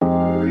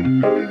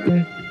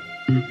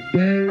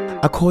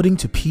According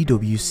to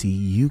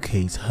PwC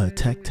UK's Her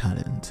Tech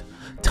Talent,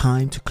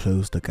 time to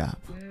close the gap.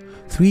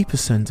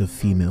 3% of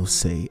females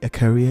say a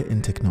career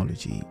in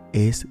technology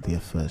is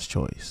their first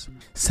choice.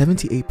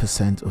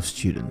 78% of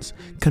students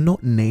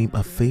cannot name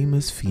a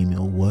famous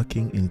female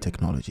working in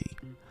technology.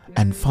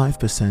 And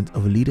 5%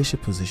 of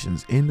leadership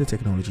positions in the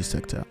technology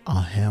sector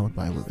are held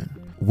by women.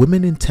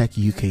 Women in Tech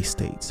UK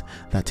states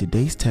that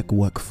today's tech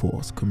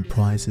workforce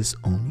comprises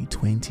only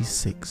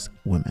 26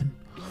 women.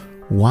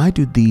 Why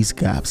do these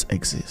gaps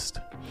exist?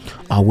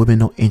 Are women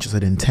not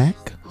interested in tech?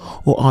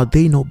 Or are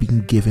they not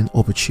being given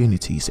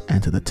opportunities to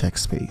enter the tech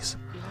space?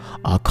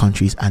 Are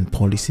countries and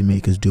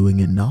policymakers doing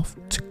enough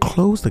to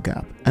close the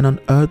gap and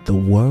unearth the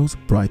world's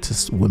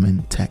brightest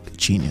women tech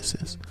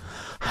geniuses?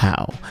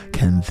 How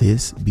can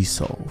this be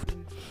solved?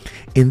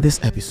 In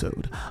this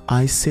episode,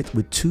 I sit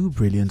with two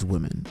brilliant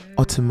women,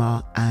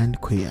 Otima and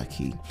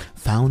Kweyaki,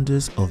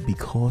 founders of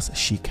Because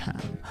She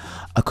Can,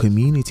 a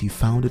community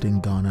founded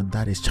in Ghana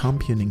that is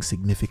championing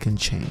significant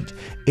change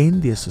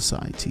in their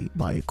society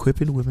by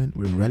equipping women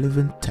with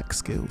relevant tech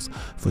skills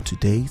for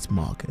today's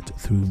market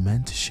through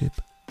mentorship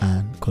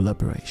and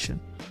collaboration.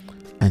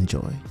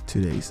 Enjoy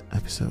today's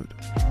episode.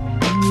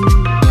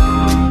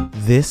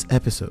 This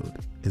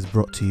episode is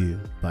brought to you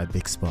by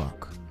Big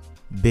Spark.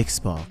 Big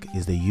Spark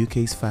is the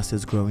UK's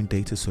fastest growing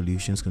data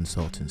solutions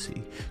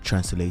consultancy,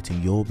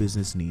 translating your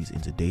business needs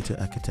into data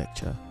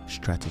architecture,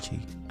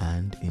 strategy,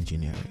 and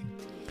engineering.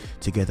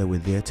 Together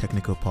with their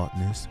technical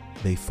partners,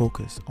 they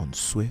focus on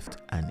swift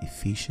and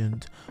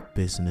efficient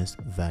business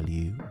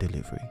value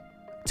delivery.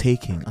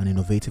 Taking an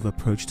innovative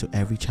approach to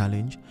every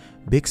challenge,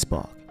 Big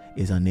Spark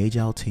is an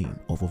agile team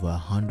of over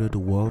 100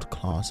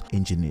 world-class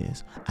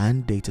engineers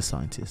and data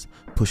scientists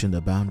pushing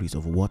the boundaries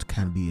of what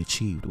can be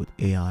achieved with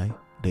AI,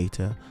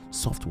 data,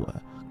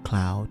 software,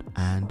 cloud,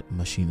 and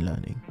machine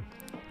learning.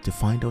 To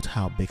find out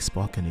how Big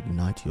Spark can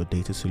ignite your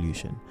data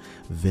solution,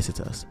 visit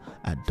us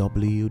at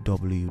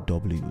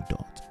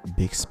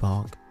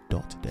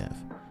www.bigspark.dev.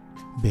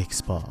 Big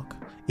Spark,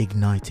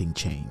 igniting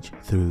change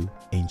through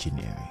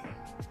engineering.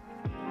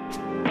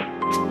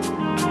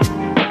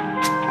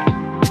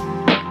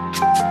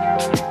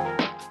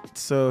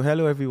 So,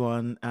 hello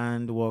everyone,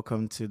 and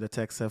welcome to the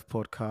TechSurf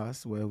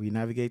podcast, where we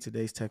navigate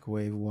today's tech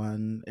wave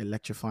one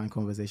electrifying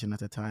conversation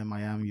at a time.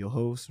 I am your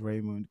host,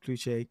 Raymond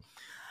Kluche,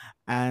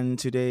 and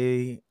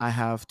today I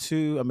have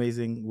two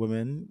amazing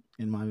women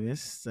in my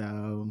midst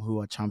who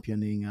are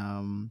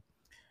championing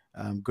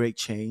great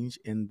change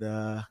in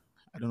the,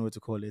 I don't know what to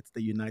call it,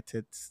 the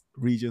United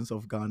Regions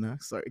of Ghana.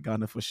 Sorry,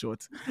 Ghana for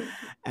short.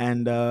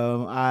 And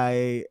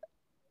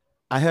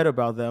I heard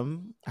about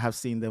them, I have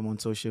seen them on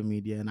social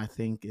media, and I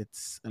think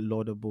it's a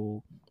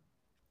laudable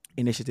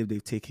initiative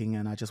they've taken,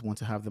 and I just want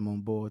to have them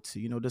on board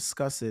to,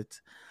 discuss it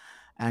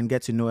and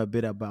get to know a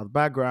bit about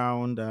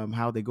background,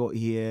 how they got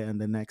here and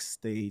the next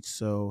stage.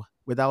 So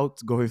without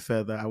going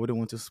further, I wouldn't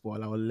want to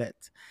spoil. I will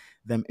let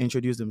them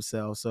introduce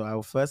themselves. So I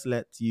will first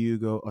let you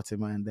go,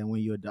 Otima, and then when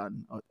you're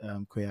done,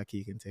 Koyaki,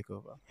 you can take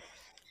over.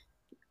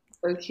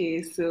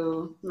 Okay,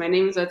 so my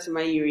name is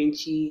Otima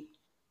Yurinchi,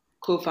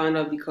 co-founder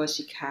of Because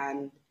She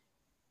Can.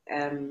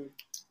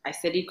 I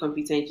studied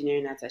computer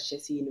engineering at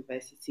Ashesi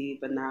University,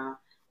 but now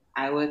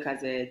I work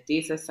as a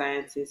data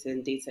scientist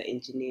and data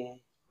engineer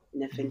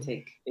in a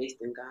fintech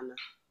based in Ghana.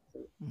 So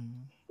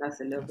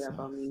that's a little bit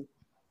about me.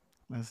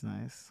 That's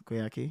nice.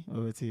 Koyaki,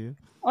 over to you.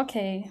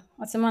 Okay,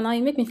 Otima, now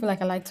you make me feel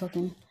like I like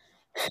talking.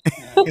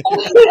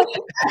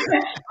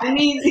 I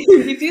mean,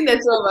 between the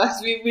two of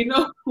us, we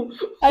know.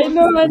 I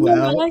know, I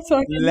Well, like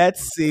talking.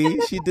 let's see.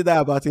 She did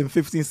that about in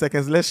 15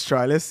 seconds. Let's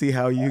try. Let's see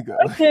how you go.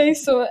 Okay,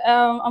 so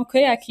I'm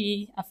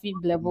Koyaki Afi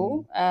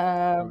Blebo.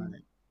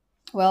 Right.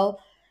 Well,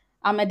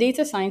 I'm a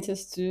data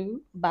scientist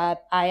too,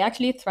 but I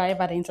actually thrive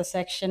at the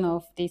intersection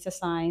of data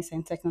science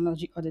and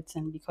technology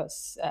auditing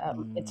because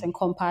it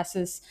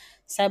encompasses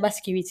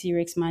cybersecurity,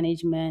 risk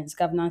management,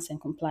 governance, and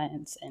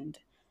compliance, and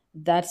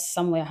that's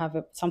somewhere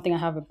something I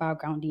have a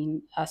background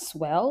in as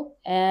well.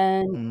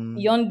 And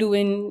beyond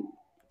doing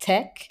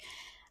tech,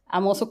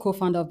 I'm also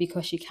co-founder of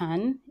Because She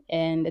Can,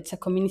 and it's a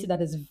community that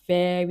is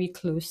very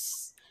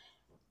close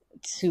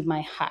to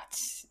my heart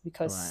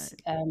because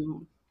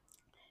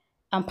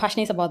I'm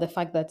passionate about the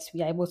fact that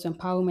we are able to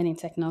empower women in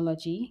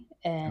technology,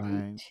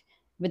 and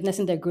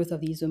witnessing the growth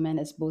of these women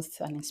is both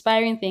an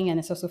inspiring thing and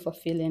it's also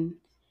fulfilling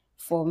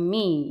for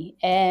me.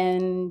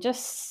 And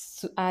just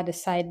to add a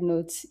side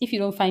note, if you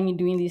don't find me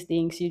doing these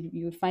things, you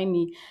would find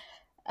me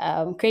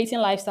creating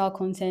lifestyle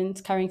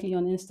content currently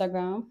on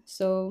Instagram.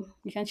 So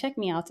you can check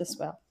me out as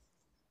well.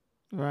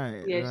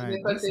 Right. Yeah, she's a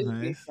That's content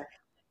nice. creator.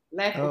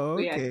 Life of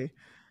Okay.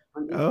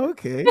 on Instagram.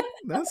 Okay.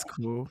 That's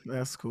cool.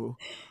 That's cool.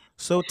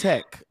 So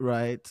tech,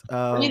 right?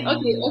 I mean,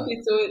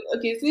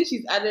 okay. Since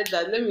she's added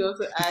that, let me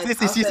also add. Since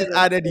she's outside of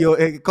added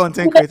your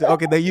content creator,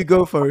 okay, then you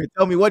go for it.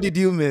 Tell me, what did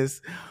you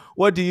miss?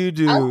 What do you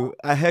do?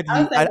 I heard you.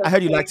 outside I of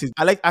heard you like tech,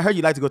 to. I heard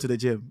you like to go to the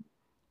gym.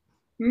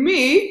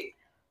 me,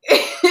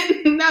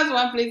 that's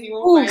one place you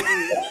won't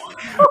find me.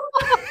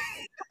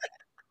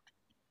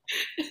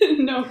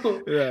 No.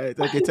 Right.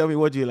 Okay. Tell me,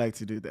 what do you like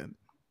to do then?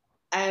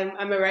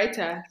 I'm a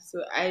writer,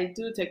 so I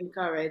do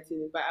technical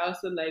writing, but I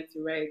also like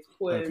to write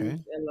poems,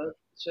 Okay. a lot,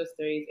 short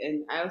stories,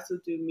 and I also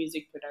do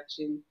music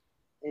production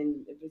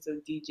and a bit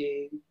of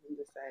DJing on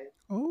the side.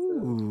 So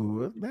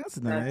Oh, that's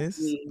that's nice.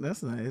 me.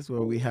 That's nice.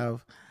 Well, we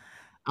have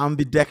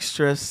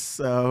ambidextrous,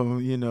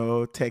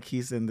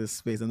 techies in this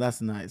space, and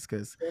that's nice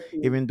because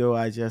Definitely. even though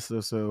I just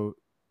also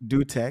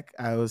do tech,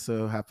 I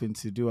also happen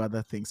to do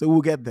other things. So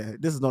we'll get there.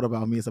 This is not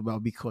about me; it's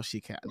about because she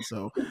can.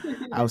 So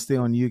I'll stay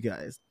on you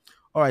guys.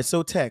 All right.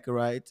 So tech,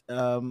 right?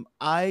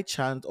 I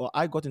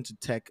got into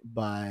tech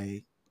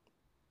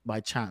by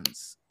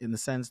chance in the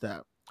sense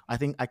that I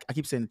think I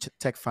keep saying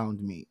tech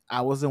found me.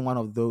 I wasn't one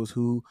of those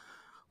who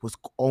was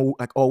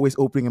like always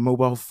opening a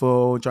mobile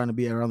phone, trying to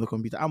be around the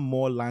computer. I'm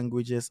more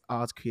languages,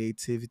 art,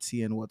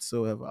 creativity, and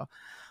whatsoever.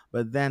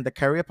 But then the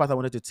career path I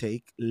wanted to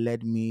take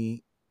led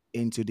me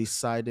into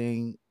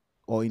deciding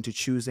or into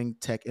choosing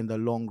tech in the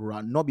long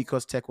run. Not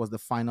because tech was the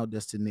final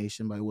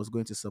destination, but it was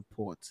going to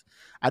support.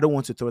 I don't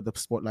want to throw the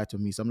spotlight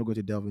on me, so I'm not going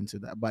to delve into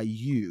that. But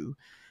you,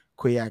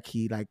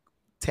 Koyaki, like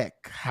tech,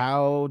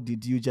 how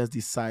did you just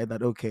decide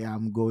that, okay,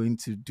 I'm going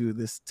to do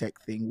this tech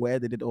thing? Where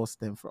did it all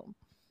stem from?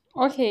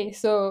 Okay,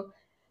 so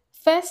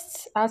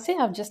first, I'll say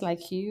I'm just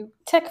like you.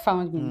 Tech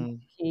found me.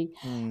 Mm, Okay,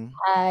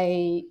 mm,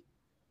 I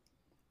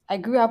I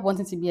grew up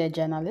wanting to be a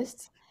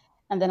journalist,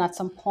 and then at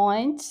some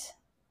point,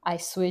 I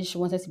switched,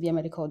 wanted to be a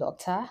medical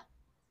doctor.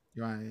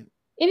 right.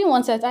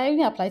 I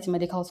even applied to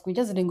medical school, it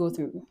just didn't go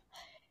through.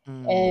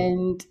 Mm,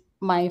 And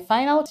my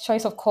final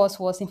choice, of course,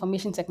 was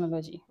information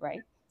technology,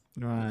 right?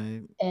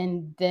 right.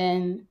 And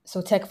then,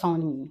 so tech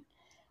found me.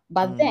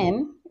 But Mm,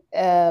 then,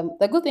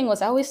 the good thing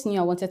was I always knew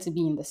I wanted to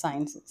be in the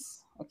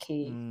sciences.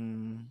 Okay.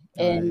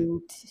 right.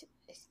 And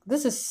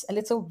this is a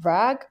little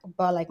brag,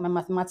 but like my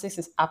mathematics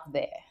is up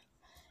there.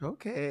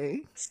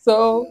 Okay.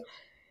 So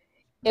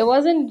it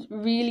wasn't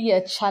really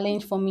a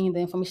challenge for me in the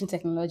information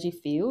technology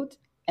field.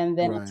 And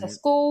then at a Right.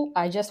 school,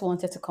 I just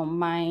wanted to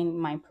combine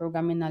my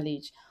programming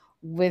knowledge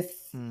with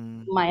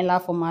Mm, my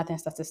love for math and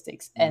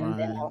statistics. And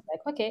then I right. was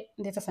like, okay,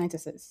 data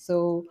scientists.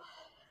 So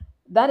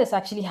that is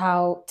actually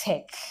how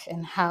tech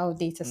and how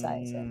data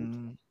science and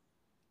Mm,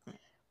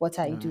 what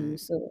I do. right.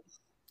 So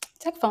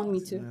tech found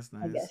me too, That's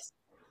I nice. guess.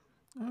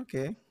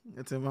 Okay.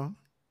 Etimo,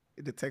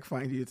 did tech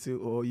find you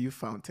too, or you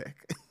found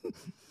tech?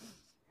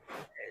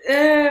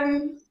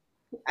 Um,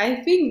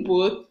 I think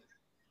both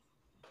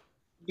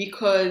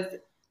because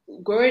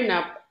growing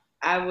up,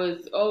 I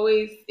was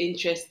always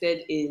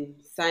interested in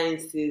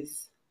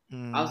sciences.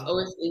 I was mm,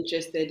 always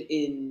interested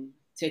in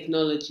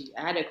technology.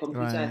 I had a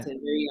computer at right. a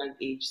very young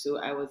age, so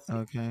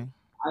Okay.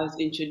 I was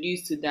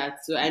introduced to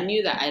that. So I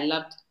knew that I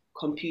loved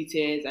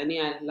computers. I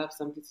knew I loved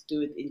something to do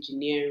with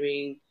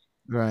engineering.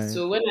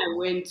 Right. So when I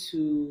went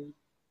to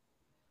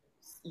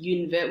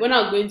when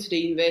I was going to the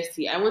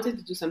university, I wanted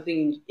to do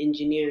something in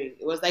engineering.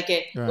 It was sort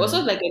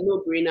Right. of like a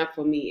no brainer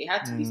for me. It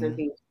had to be Mm,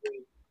 something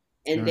engineering.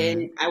 And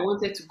right. then I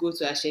wanted to go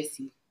to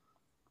Ashesi.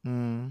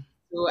 Mm,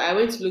 So I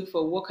went to look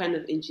for what kind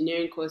of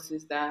engineering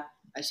courses that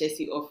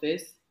Ashesi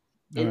offers.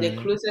 And the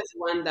right. closest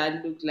one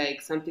that looked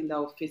like something that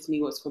would fit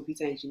me was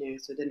computer engineering.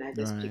 So then I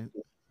just Right. picked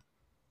it.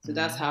 So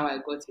that's Mm, how I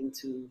got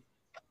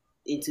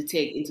into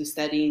tech, into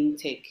studying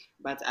tech.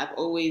 But I've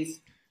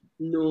always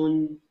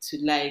known to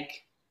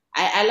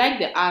I like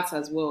the arts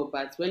as well,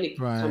 but when it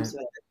comes right. to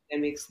like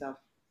academic stuff,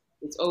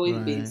 it's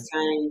always been Right.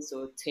 science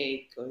or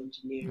tech or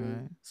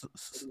engineering. Right.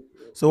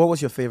 So what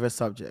was your favorite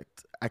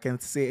subject? I can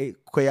say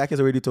Koyaki has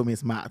already told me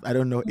it's math. I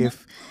don't know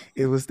if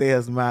it will stay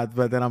as math,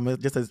 but then I'm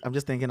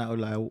just thinking out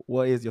loud.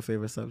 What is your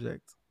favorite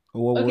subject,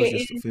 or what was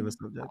Okay, your favorite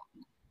subject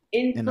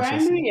in in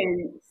Ashesi? primary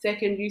and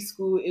secondary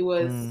school, it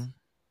was Mm,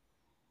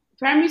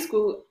 primary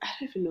school. I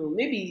don't even know,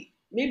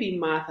 maybe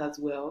math as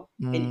well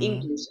and mm,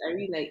 English. I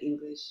really like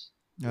English.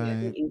 Yeah, I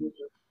right, think English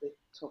was the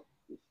top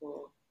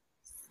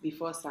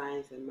before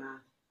science and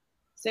math.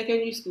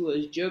 Secondary school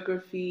was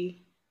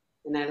geography,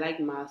 and I like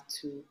math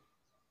too.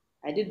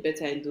 I did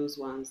better in those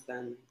ones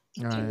than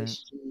right.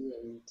 chemistry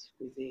and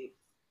physics.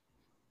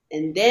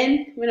 And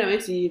then when I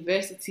went to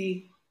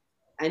university,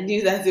 I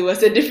knew that it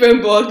was a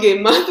different ball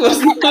game. Math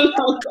was no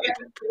longer.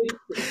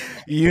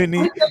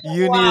 Uni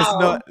is Wow.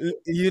 not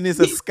uni is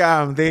a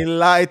scam. They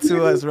lied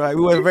to us, right?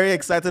 We were very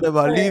excited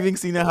about leaving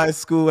senior high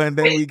school, and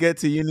then we get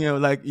to uni.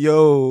 I'm like,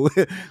 yo,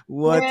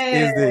 what Yeah.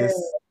 is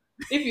this?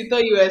 If you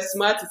thought you were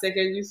smart in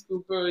secondary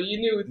school, bro,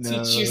 uni would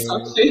teach you No,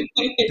 something.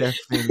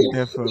 definitely,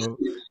 defo,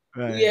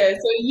 right. Yeah,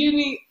 so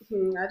uni,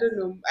 I don't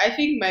know. I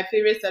think my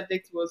favorite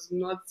subject was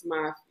not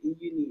math in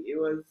uni. It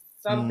was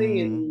something Mm.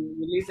 in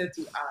related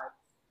to art.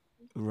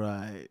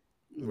 Right,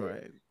 Yeah.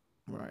 right,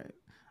 right.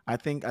 I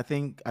think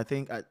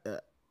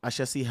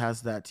Ashesi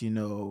has that,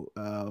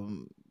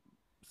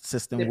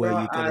 system where Liberal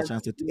you get a arts,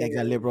 chance to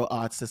a yeah. liberal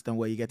arts system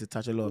where you get to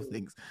touch a lot of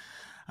things.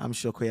 I'm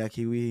sure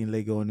Koyaki, we in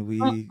Legon,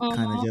 we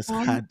kind of just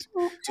Mhm. had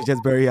to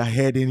just bury our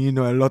head in,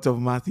 a lot of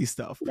mathy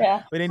stuff.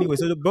 Yeah. But anyway,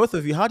 so the both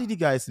of you, how did you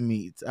guys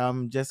meet?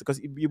 Just because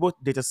you're both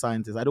data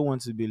scientists, I don't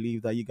want to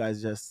believe that you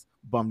guys just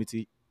bumped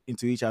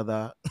into each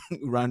other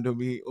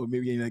randomly, or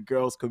maybe in a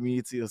girls'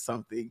 community or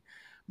something.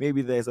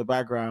 maybe there's a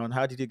background.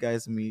 How did you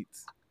guys meet?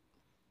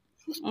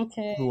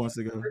 Okay. Who wants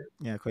to go?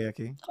 Yeah,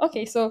 Koyaki.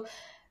 Okay. So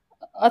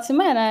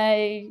Otima and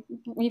I,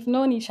 we've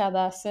known each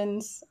other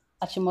since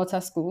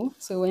Achimota school.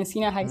 So we're in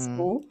senior high Mm.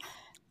 school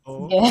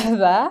Oh, okay.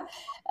 together.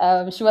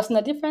 She was in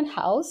a different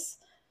house.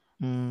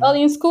 Well, Mm.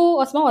 in school,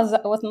 Otima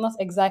was not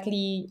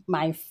exactly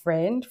my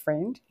friend,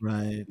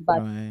 Right,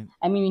 but right.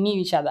 I mean, we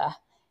knew each other.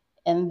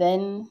 And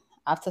then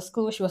after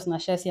school, she was in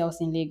Ashesi, I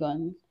was in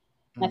Legon.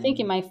 And I think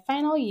in Mm. my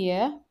final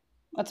year,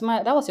 that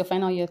was your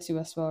final year too,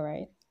 as well,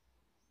 right?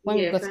 When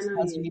we Yeah, got into final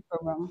the year. Azubi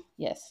program,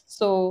 yes.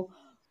 So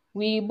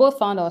we both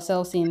found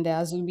ourselves in the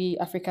Azubi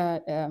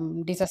Africa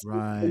Data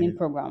Science Training Right,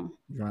 Program.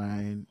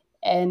 right.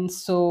 And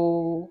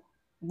so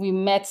we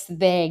met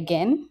there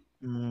again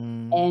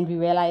Mm. and we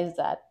realized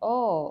that,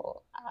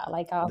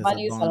 like our There's a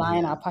values bond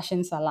align, here. our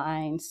passions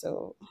align.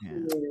 So Yeah.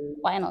 Yeah.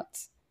 why not?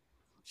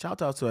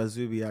 Shout out to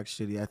Azubi,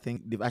 actually. I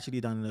think they've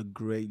actually done a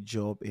great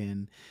job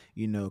in,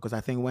 because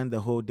I think when the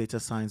whole data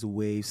science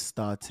wave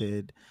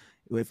started,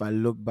 if I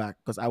look back,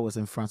 because I was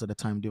in France at the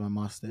time doing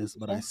my master's,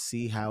 but I Okay.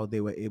 see how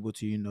they were able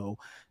to,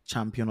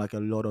 champion like a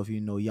lot of,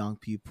 young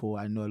people.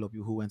 I know a lot of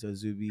people who went to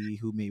Azubi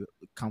who may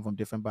come from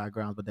different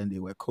backgrounds, but then they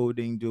were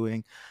coding,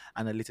 doing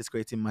analytics,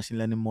 creating machine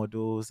learning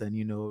models, and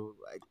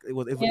like it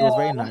Yeah. was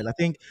very nice. I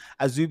think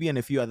Azubi and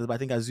a few others, but I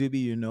think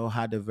Azubi,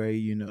 had a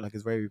very, like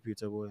it's very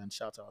reputable, and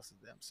shout out to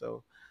them.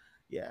 So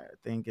yeah, I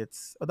think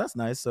it's that's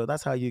nice. So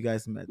that's how you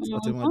guys met.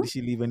 Otima, Mhm. did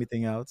she leave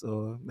anything out,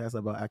 or that's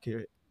about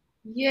accurate?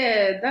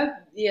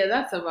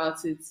 That's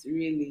about it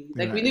really.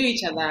 Like we knew Right,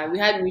 each other, we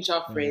had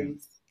mutual right,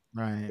 friends,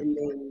 right, and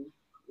then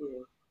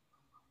yeah,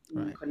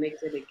 we right.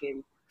 connected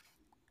again.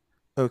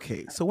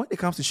 Okay, so when it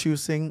comes to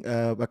choosing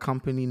a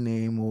company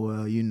name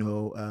or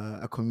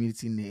a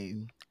community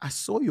name, I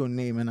saw your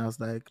name and I was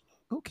like,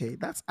 okay,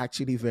 that's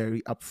actually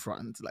very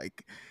upfront.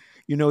 Like,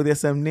 there's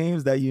some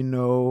names that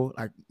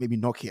like maybe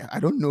Nokia. I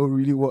don't know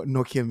really what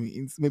Nokia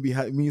means. Maybe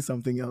it means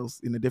something else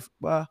in a different.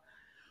 But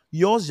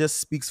yours just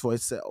speaks for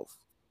itself.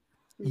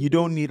 You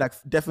don't Hmm. need like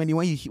definitely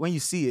when you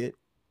see it,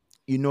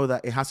 you know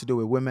that it has to do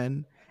with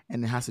women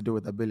and it has to do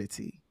with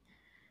ability.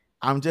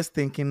 I'm just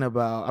thinking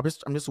about.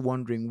 I'm just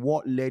wondering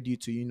what led you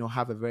to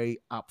have a very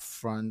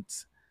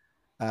upfront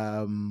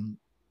um,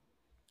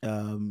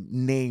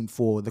 name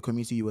for the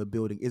community you were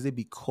building. Is it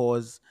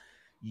because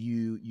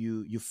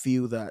you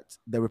feel that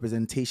the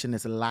representation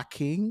is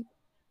lacking?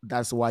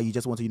 That's why you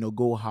just want to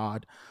go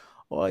hard,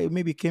 or it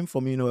maybe came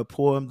from a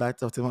poem that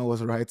Otima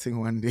was writing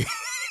one day.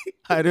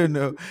 I don't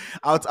know.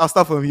 I'll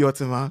start from you,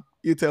 Otima.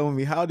 You tell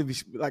me how did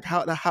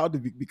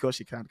because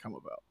she can't come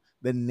about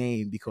the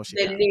name because she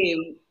The can.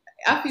 name.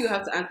 Afi, you Yes.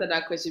 have to answer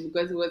that question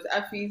because it was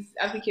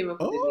Afi came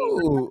up with the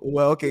name. Oh,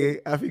 well, okay.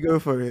 I think go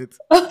for it.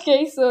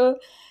 Okay, so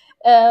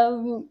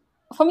um,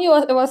 for me,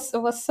 it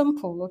was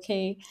simple.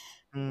 Okay,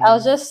 I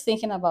was Mm, just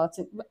thinking about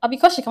it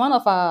because one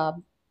of our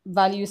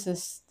values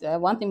is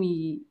one thing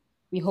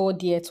we hold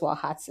dear to our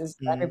hearts is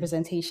that mm,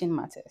 representation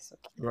matters.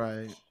 Okay,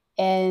 right.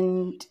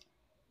 and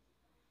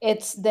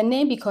it's the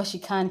name because she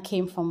can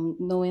came from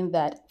knowing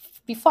that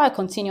before I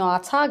continue, our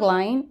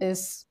tagline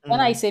is when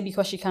I Mm, say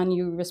because she can,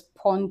 you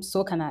respond,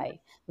 so can I.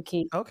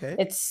 Okay. okay.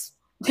 It's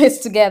it's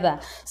together.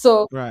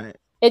 So Right.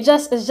 it's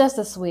just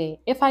this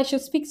way. If I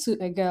should speak to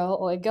a girl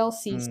or a girl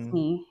sees Mm,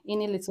 me,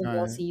 any little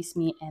girl right. sees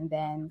me, and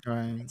then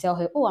I Right. tell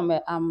her, "Oh,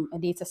 I'm a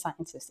data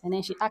scientist," and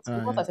then she asks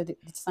me, "What Right. does a data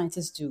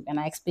scientist do?" And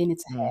I explain it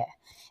to Mm, her,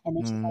 and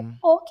then she's like, mm,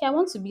 "Oh, okay, I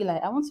want to be like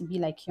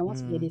you. I want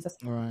to be a mm, data scientist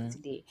right.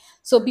 today."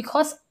 So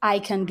because I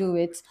can do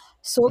it,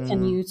 so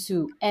can Mm, you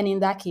too. And in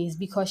that case,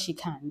 because she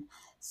can,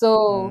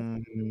 so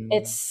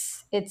mm,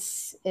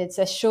 it's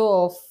a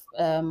show of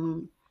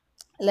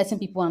letting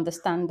people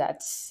understand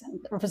that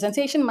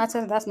representation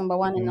matters. That's number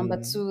one. And number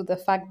mm, two, the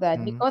fact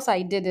that mm, because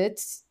I did it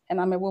and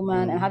I'm a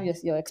woman and have mm,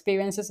 your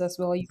experiences as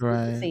well, you can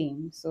do the right.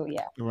 same. So,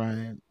 yeah.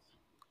 Right.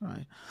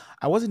 Right.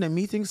 I was in a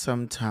meeting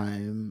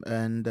sometime,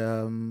 and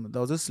there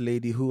was this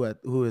lady who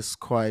is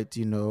quite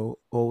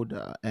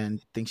older,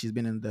 and think she's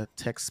been in the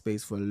tech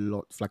space for a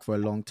lot, like for a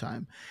long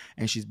time,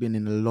 and she's been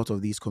in a lot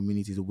of these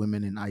communities,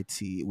 women in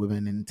IT,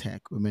 women in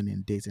tech, women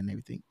in data, and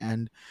everything.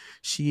 And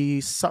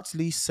she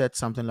subtly said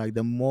something like,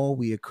 "The more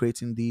we are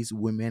creating these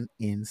women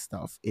in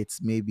stuff,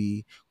 it's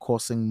maybe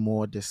causing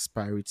more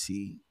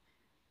disparity."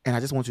 And I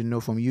just want to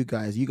know from you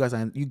guys. You guys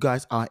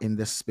are in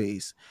this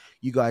space.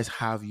 You guys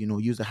have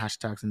use the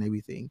hashtags and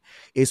everything.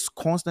 It's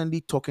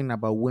constantly talking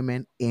about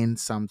women in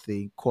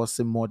something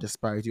causing more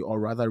disparity,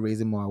 or rather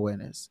raising more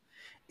awareness.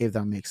 If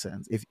that makes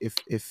sense.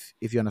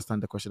 If you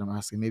understand the question I'm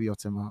asking, maybe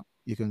Otima,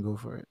 you can go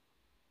for it.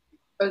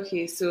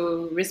 Okay,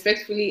 so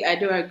respectfully, I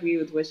don't agree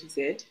with what she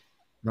said.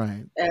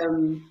 Right.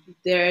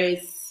 There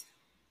is,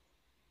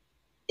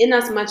 in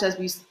as much as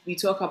we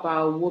talk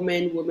about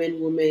women,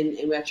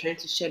 and we are trying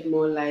to shed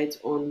more light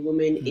on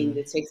women in Mm.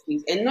 the tech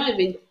space, and not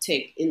even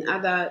tech, in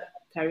other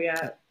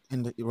career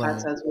In the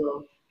paths right. as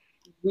well.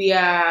 We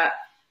are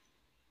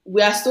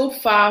we are so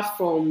far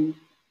from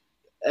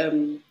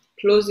um,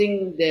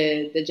 closing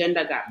the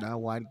gender gap, That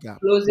wide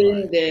gap.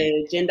 closing Right.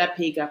 the gender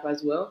pay gap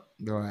as well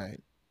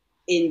Right.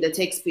 in the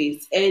tech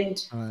space.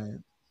 And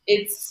Right.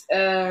 it's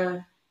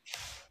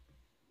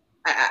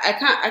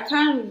I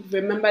can't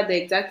remember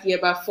the exact year,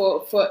 but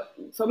for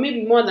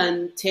maybe more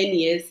than 10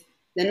 years,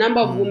 the number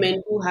of Mm,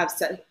 women who have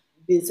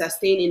been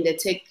sustained in the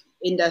tech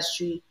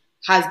industry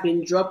has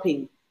been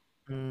dropping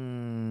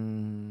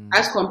mm,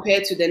 as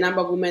compared to the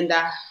number of women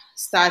that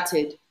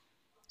started.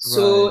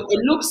 So right. it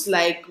looks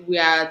like we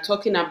are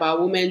talking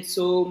about women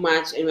so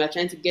much, and we are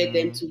trying to get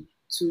them Mm,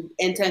 to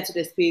enter into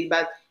the space.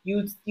 But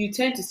you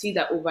tend to see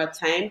that over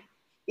time,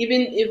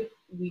 even if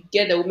we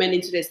get the women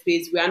into the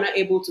space, we are not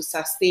able to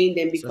sustain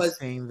them because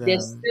sustain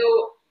there's them.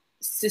 still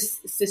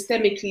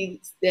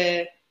systemically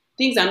the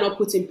things are not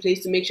put in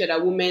place to make sure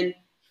that women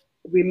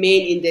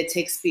remain in the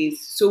tech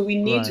space. So we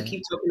need to Right.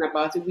 keep talking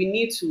about it. We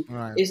need to.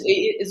 Right.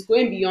 It's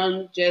going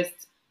beyond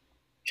just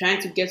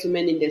trying to get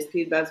women in the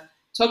space, but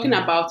talking Mm,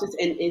 about it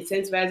and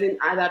incentivizing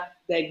other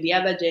like the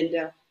other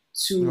gender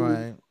to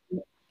right.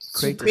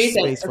 to Create a create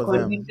space a for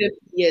them. conducive,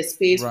 yes,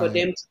 space for Right.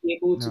 them to be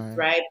able to Right.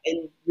 thrive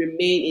and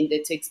remain in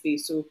the tech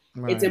space. So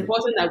it's Right.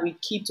 important that we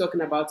keep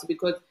talking about it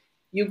because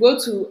you go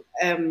to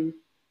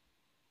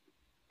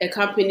a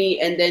company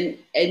and then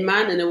a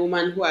man and a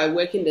woman who are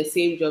working the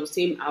same job,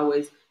 same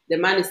hours, the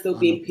man is still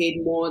I know. being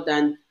paid more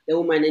than the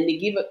woman, and they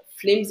give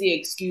flimsy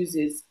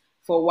excuses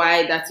for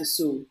why that is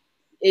so.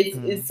 It's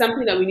Mm,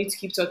 something that we need to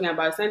keep talking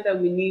about. Something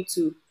that we need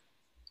to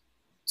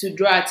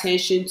draw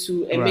attention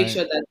to and make right.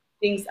 sure that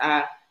things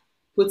are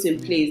put in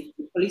Yeah. place.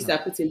 The police Right. are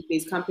put in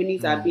place.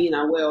 Companies are Right. being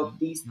aware of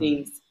these Right.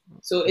 things.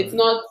 So it's Right.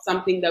 not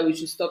something that we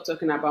should stop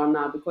talking about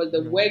now because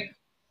the Right. work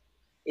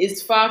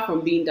is far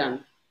from being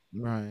done.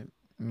 Right.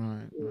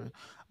 Right. Right.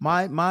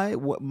 My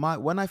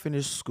when I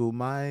finished school,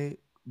 my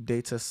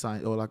data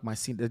science or like my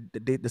senior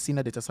the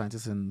senior data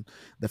scientist in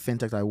the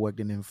fintech I worked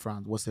in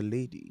France was a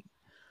lady,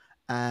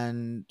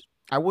 and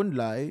I wouldn't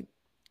lie,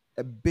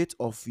 a bit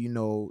of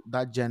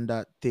that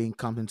gender thing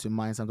comes into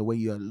mind. And the way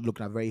you're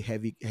looking at very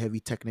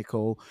heavy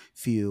technical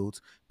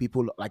fields,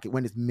 people like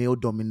when it's male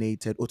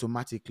dominated,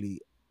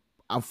 automatically,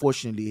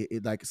 unfortunately,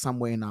 it like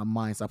somewhere in our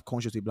minds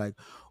subconsciously be like,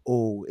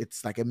 oh,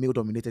 it's like a male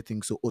dominated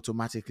thing, so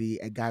automatically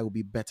a guy will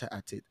be better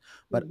at it.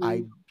 but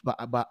i Hmm.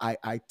 but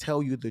I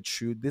tell you the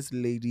truth, this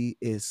lady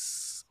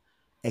is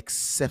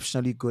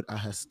exceptionally good at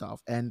her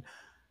stuff. And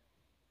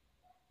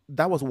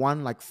that was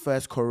one like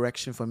first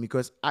correction for me,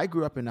 because I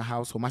grew up in a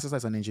household. My sister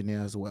is an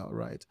engineer as well,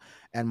 right?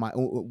 And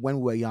when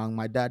we were young,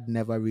 my dad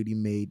never really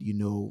made,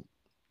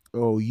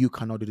 oh, you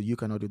cannot do that, you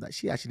cannot do that.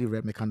 She actually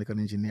read mechanical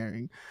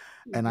engineering,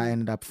 and I Hmm.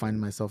 ended up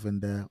finding myself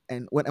in there.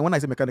 And when I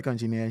say mechanical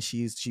engineering,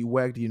 she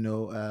worked,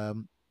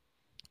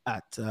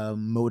 at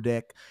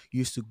Modec,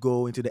 used to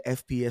go into the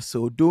FPS.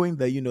 So doing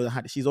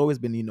the, she's always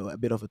been, a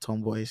bit of a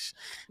tomboyish.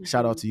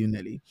 Shout out Hmm. to you,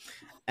 Nelly.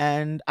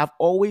 And I've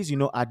always,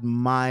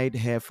 admired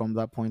her from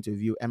that point of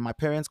view. And my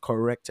parents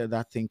corrected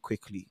that thing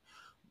quickly.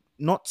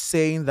 Not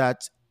saying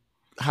that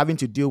having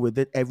to deal with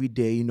it every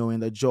day, in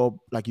the job,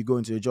 like you go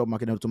into the job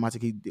market and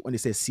automatically, when they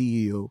say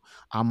CEO,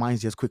 our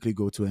minds just quickly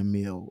go to a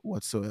meal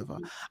whatsoever.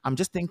 I'm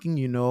just thinking,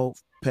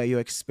 per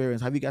your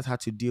experience, have you guys had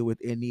to deal with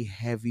any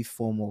heavy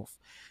form of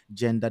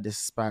gender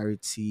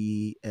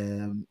disparity?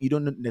 You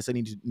don't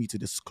necessarily need to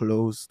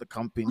disclose the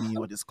company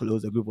or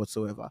disclose the group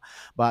whatsoever,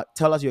 but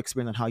tell us your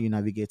experience and how you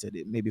navigated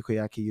it. Maybe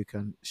Koyaki, you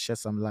can shed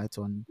some light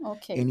on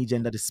Okay. any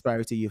gender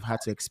disparity you've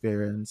had to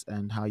experience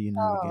and how you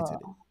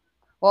navigated it.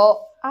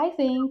 Well, I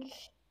think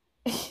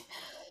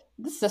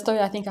this is a story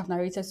I think I've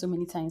narrated so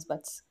many times,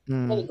 but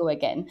let me Mm. go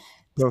again.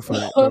 Go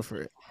for it. Go So,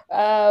 for it.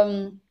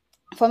 um,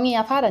 for me,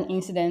 I've had an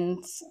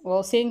incident,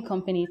 well, same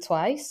company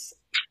twice.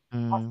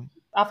 Mm,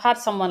 I've had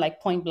someone like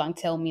point blank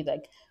tell me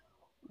like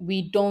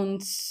we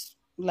don't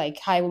like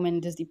hire women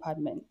in this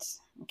department.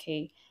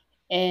 Okay.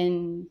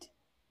 And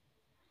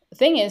the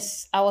thing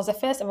is, I was the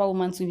first ever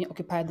woman to even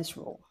occupy this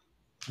role.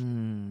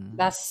 mm,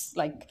 That's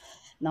like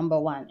number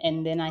one.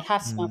 And then I had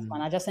someone from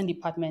mm, an adjacent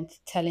department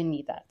telling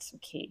me that,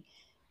 okay,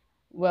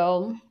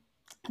 well,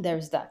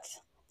 there's that.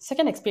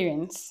 Second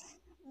experience,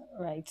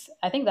 right?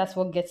 I think that's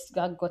what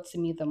got to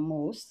me the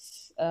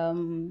most.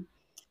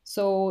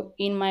 So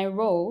in my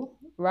role,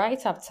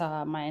 right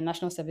after my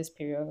national service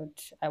period,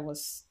 I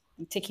was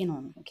taken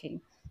on,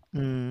 okay.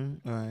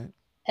 right.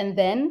 And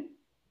then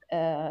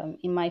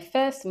in my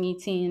first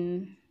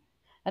meeting,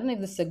 I don't know if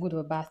this is a good or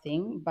a bad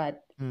thing,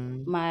 but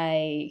Mm,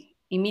 my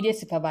immediate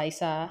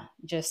supervisor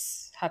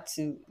just had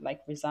to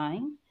like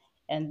resign.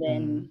 And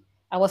mm, then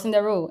I was in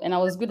the role and I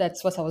was good at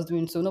what I was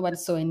doing. So nobody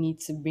saw a need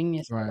to bring me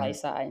a right.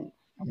 supervisor and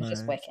I was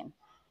just Right. working.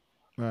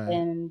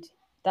 Right. And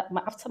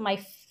after my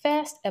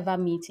first ever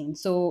meeting,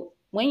 so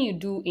when you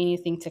do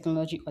anything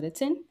technology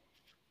auditing,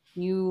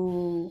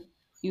 you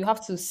you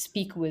have to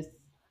speak with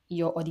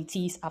your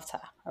auditees after,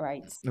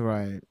 right?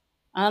 Right.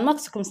 And I'm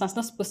not circumstance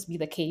not supposed to be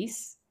the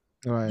case.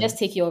 Right. Just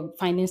take your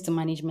findings to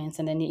management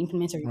and then you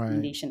implement your Right.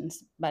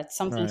 recommendations. But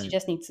sometimes you Right.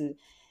 just need to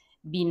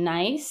be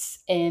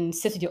nice and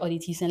sit with your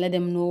auditees and let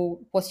them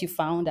know what you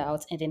found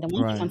out. And then the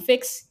ones you can Right.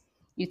 fix,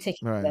 you take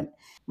it to Right. them.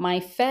 My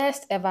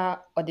first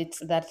ever audit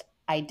that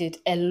I did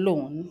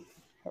alone,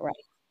 right?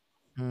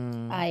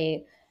 Mm,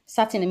 I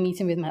sat in a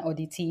meeting with my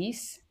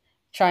auditees.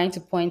 trying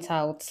to point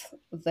out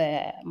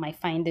my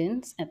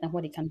findings and then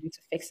what they can do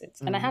to fix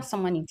it. And I had Mm,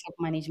 someone in top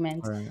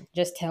management right.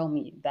 just tell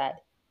me that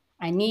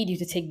I need you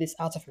to take this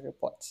out of a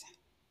report.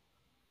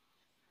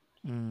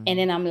 And Mm,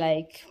 then I'm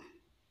like,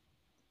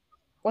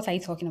 what are you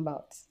talking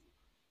about?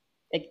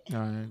 Like,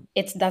 right.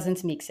 it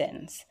doesn't make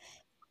sense.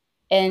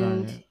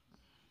 And Right.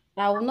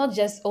 I will not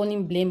just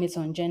only blame it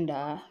on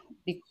gender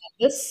because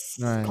this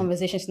Right.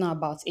 conversation is not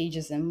about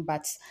ageism,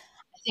 but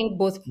I think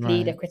both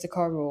played a Right.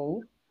 critical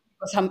role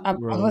because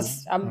Role.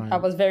 I Right.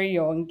 was very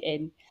young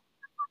and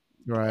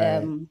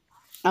Right. um,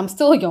 I'm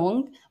still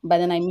young, but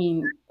then I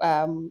mean,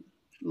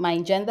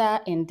 my gender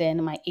and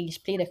then my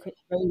age played a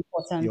very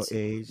important Your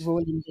age.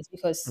 role in this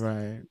because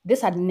Right.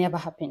 this had never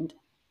happened.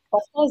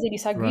 Of course, they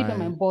disagreed when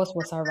my Right. boss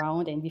was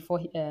around and before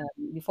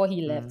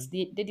he left, Mm,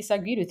 they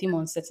disagreed with him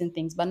on certain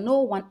things, but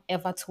no one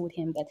ever told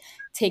him that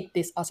take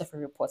this out of a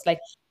report. Like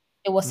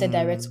it was a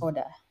direct mm,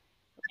 order,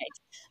 right?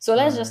 So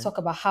let's just right. talk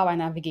about how I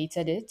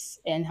navigated it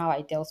and how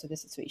I dealt with the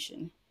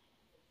situation.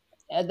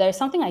 There's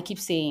something I keep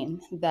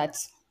saying that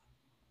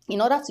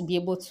in order to be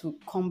able to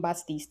combat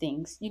these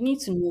things, you need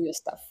to know your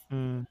stuff.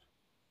 Mm,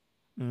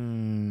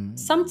 mm,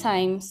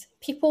 Sometimes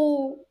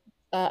people,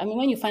 I mean,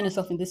 when you find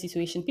yourself in this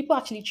situation, people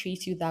actually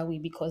treat you that way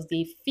because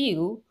they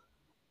feel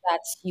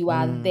that you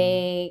are mm,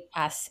 there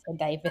as a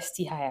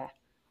diversity hire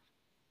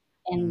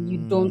and you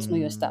don't know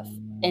your stuff.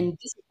 mm, And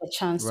this is a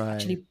chance to right.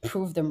 actually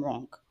prove them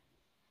wrong.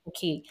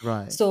 Okay.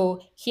 Right.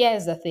 So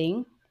here's the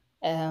thing.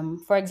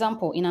 For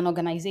example, in an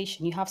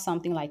organization, you have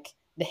something like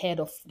the head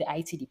of the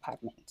IT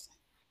department.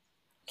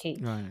 Okay.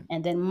 Right.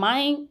 And then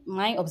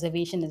my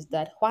observation is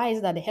that why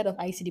is that the head of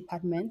IC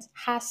department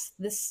has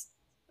this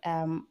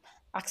um,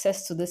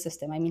 access to the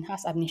system? I mean,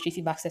 has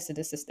administrative access to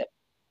the system.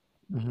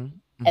 Mm-hmm.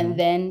 Mm-hmm. And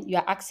then you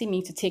are asking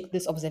me to take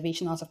this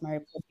observation out of my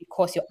report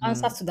because your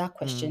answer Mm, to that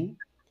mm, question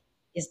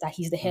is that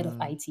he's the head of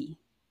mm, IT.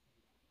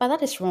 But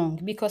that is wrong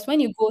because when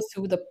you go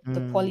through the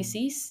mm,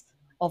 policies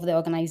of the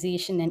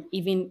organization and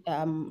even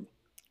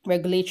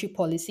regulatory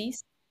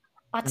policies,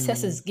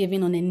 access is mm,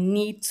 given on a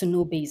need to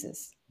know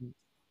basis.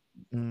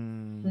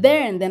 mm.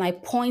 There and then I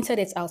pointed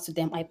it out to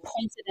them. I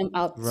pointed them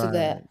out to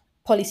the Right.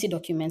 policy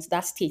documents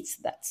that states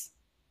that.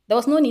 There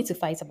was no need to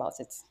fight about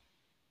it.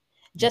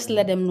 Just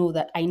let Mm, them know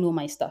that I know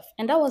my stuff.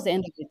 And that was the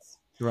end of it.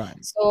 right.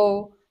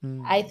 So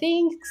I Mm,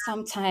 think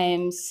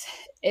sometimes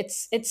it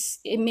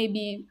may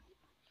be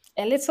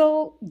a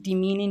little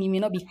demeaning, you may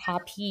not be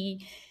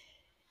happy,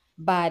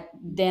 but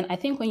then I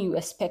think when you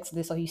expect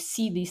this or you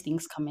see these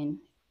things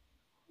coming,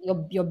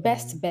 your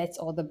best mm, bet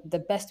or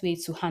the best way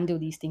to handle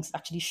these things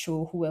actually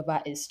show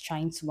whoever is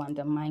trying to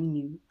undermine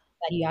you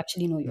that you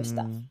actually know your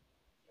stuff. mm.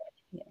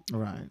 Yeah.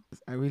 Right.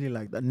 I really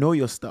like that. Know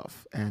your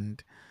stuff,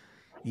 and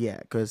yeah,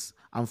 because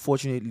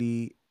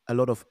unfortunately, a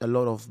lot of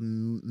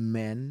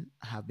men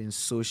have been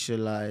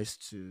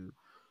socialized to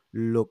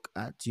look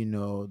at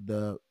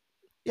the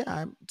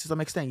yeah, to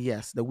some extent,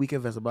 yes, the weaker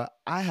vessel. But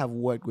I have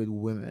worked with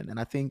women, and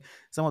I think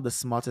some of the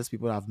smartest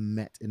people I've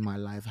met in my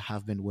life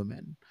have been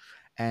women.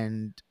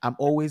 And I'm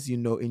always,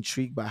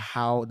 intrigued by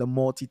how the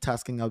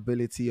multitasking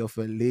ability of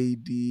a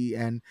lady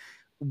and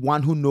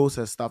one who knows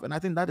her stuff. And I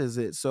think that is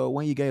it. So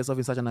when you get yourself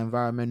in such an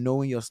environment,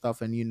 knowing your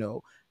stuff and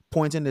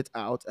pointing it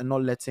out and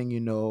not letting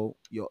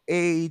your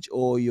age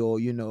or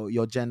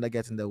your gender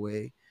get in the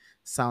way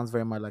sounds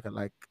very much like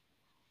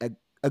a,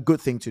 a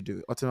good thing to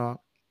do. Otima,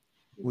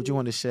 would you Mhm.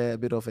 want to share a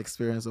bit of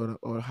experience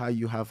or how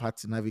you have had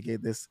to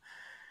navigate this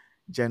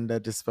gender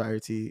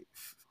disparity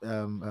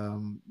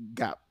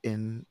gap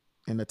in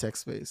the tech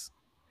space?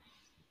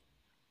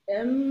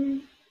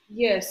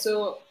 Yeah,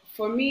 so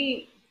for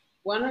me,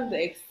 one of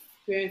the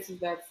experiences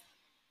that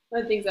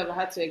one of the things I've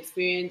had to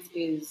experience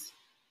is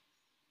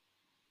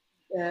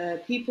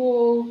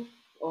people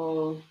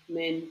or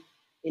men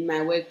in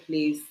my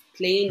workplace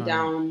playing Right.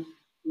 down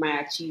my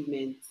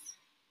achievements,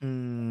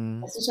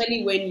 Mm,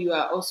 especially when you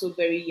are also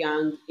very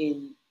young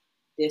in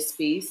the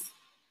space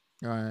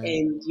right.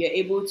 and you're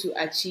able to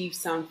achieve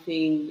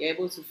something, you're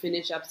able to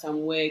finish up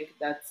some work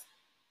that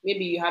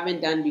maybe you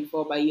haven't done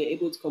before, but you're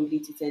able to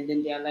complete it, and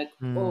then they're like,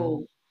 Mm,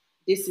 oh,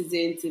 this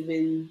isn't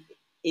even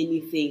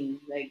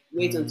anything. Like,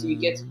 wait until you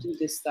get to mm, do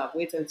this stuff,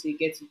 wait until you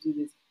get to do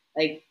this.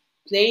 Like,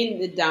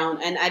 playing it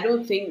down. And I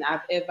don't think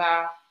I've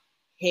ever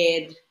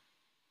heard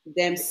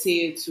them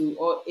say it to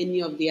or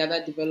any of the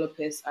other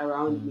developers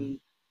around mm, me.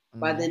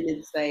 But mm, then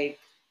it's like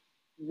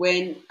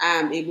when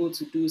I'm able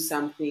to do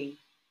something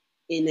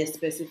in a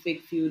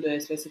specific field or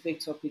a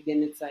specific topic,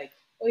 then it's like,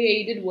 oh yeah,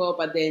 you did well,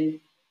 but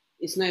then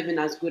it's not even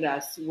as good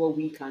as what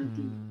we can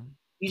do. mm.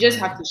 You just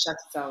have Right. to shut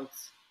it out.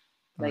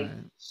 Like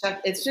Right.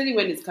 shut, especially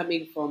when it's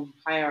coming from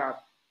higher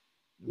up.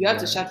 You have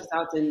to Right. shut it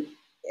out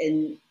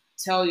and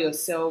tell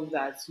yourself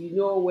that you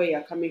know where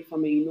you're coming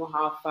from and you know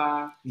how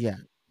far Yeah.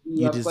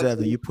 you You have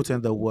deserve it. gotten. You put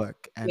in the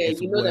work, and Yeah,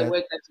 it's you know the worth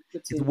work that you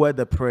put it's in. worth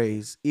the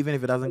praise, even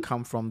if it doesn't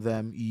come from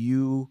them.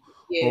 You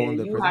Yeah, own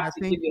the you praise, and have I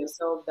to give think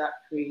yourself that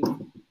praise,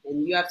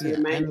 and you have to yeah,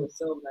 remind and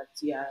yourself that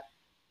yeah,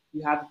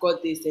 you have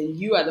got this, and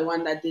you are the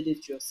one that did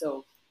it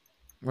yourself.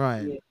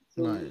 right, Yeah.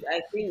 So right.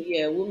 I think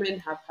yeah, women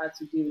have had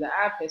to deal with that.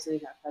 I personally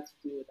have had to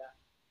deal with that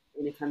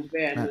and it can be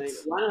very annoying.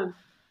 That's One of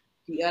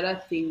the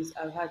other things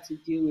I've had to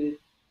deal with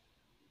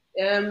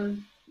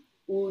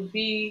would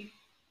be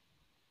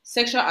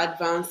sexual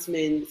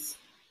advancements,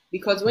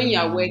 because when you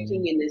are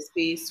working mm, in a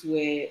space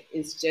where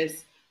it's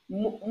just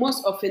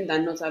most often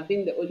than not, I've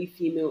been the only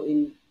female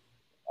in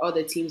all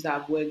the teams that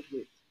I've worked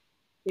with. I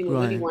think it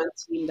was only right, one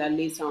team that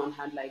later on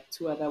had like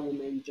two other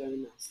women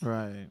join us.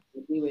 right,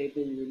 They were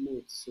even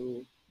remote,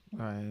 so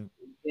right.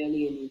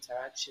 barely any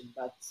interaction.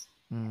 But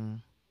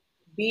Mm,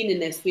 being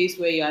in a space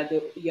where you are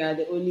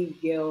the only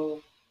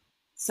girl,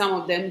 some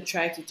of them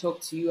try to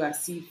talk to you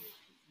as if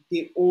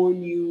they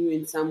own you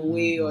in some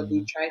way, or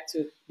mm.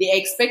 they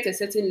expect a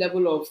certain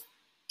level of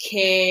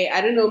care.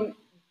 I don't know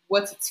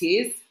what it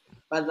is,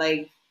 but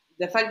like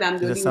the fact that I'm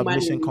the It's a only woman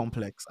submission in.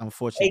 complex,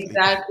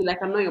 unfortunately. Exactly.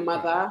 Like, I'm not your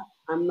Right. mother.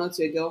 I'm not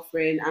your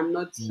girlfriend. I'm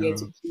not here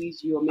to No,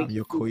 please you or I'm make you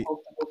your feel co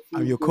comfortable,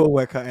 I'm feel your good.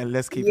 co-worker, and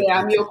let's keep it Yeah,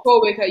 I'm at your it.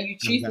 coworker. You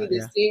And treat me that,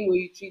 the yeah. same way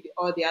you treat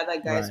all the other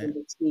guys Right, on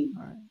the team.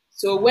 right,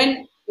 So right,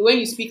 when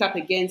you speak up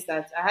against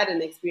that, I had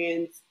an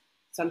experience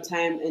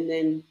sometime and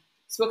then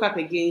spoke up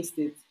against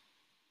it,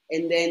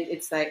 and then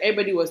it's like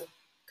everybody was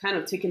kind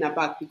of taken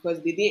aback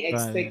because they didn't right,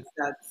 expect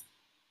that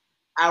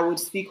I would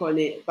speak on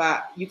it.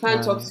 But you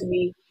can't talk right, to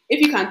me. If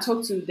you can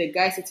talk to the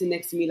guy sitting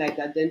next to me like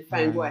that, then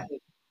fine, go right, ahead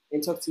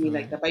and talk to me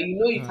like right, that. But you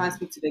know you can't right,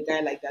 speak to the guy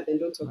like that, then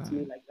don't talk to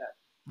me right, like that.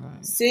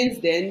 right. Since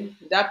then,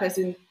 that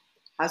person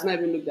has not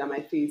even looked at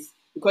my face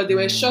because they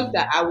were shocked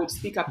that Mm, I would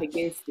speak up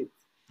against it.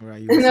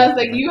 right. You were And I was set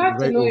like, like you you're have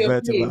to very know your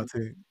overt place. about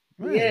it.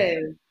 Right, Yeah.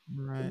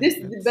 right. This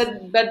It's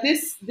but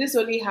this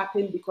only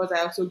happened because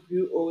I also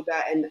grew older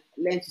and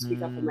learned to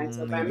speak up for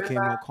myself. I you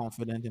became remember, more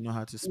confident. You know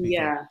how to speak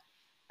up. yeah.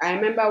 I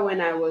remember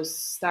when I was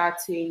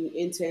starting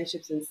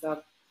internships and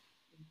stuff,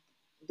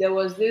 there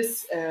was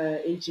this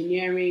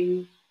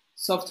engineering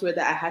software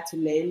that I had to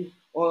learn,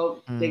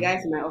 or the Mm,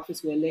 guys in my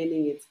office were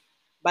learning it.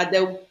 But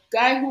the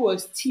guy who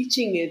was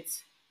teaching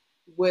it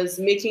was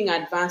making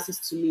advances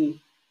to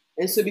me.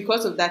 And so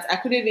because of that, I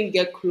couldn't even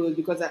get close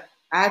because I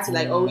had to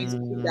like always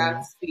keep that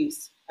mm,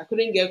 space. I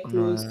couldn't get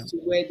close right, to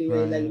where they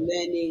were like right,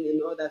 learning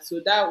and all that.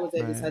 So that was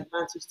a right,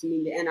 disadvantage to me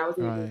in the end. I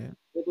wasn't right,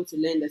 able to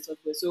learn the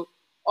software. So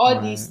all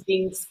these right.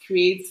 things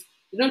create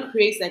they don't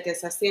create like a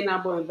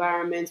sustainable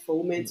environment for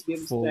women to be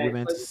able to For thrive.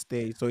 women to 'Cause-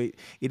 stay. So it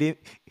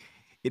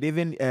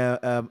even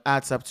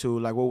adds up to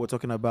like what we're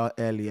talking about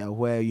earlier,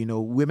 where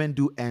women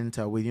do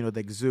enter with the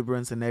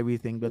exuberance and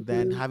everything, but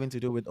then Mhm. having to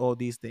do with all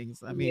these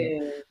things. I mean,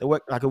 Yeah, the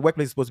work like a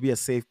workplace is supposed to be a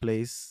safe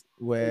place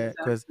where,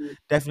 because exactly.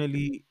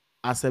 definitely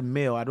as a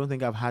male, I don't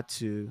think I've had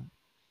to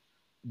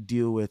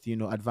deal with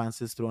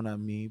advances thrown at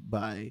me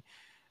by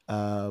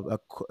a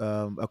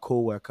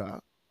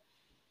coworker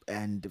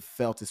and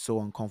felt it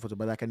so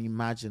uncomfortable. But I can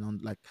imagine on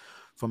like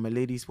from a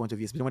lady's point of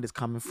view, especially when it's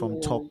coming from Yeah,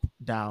 top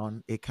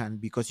down, it can,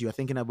 because you are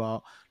thinking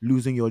about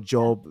losing your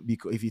job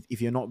because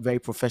if you're not very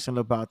professional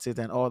about it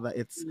and all that,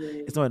 it's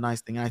yeah. not a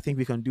nice thing. And I think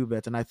we can do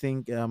better. And I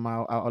think I'd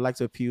like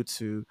to appeal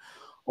to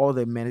all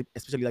the men,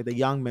 especially like the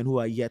young men who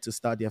are yet to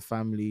start their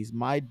families.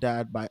 My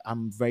dad,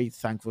 I'm very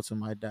thankful to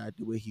my dad,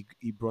 the way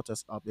he brought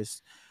us up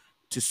is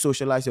to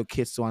socialize your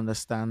kids to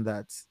understand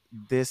that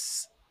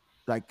this,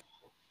 like,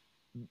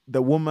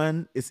 the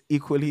woman is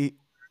equally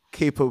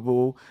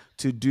capable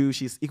to do,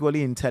 she's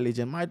equally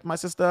intelligent. My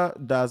sister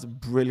does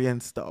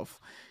brilliant stuff.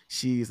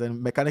 She's a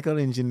mechanical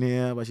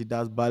engineer, but she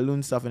does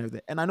balloon stuff and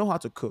everything, and I know how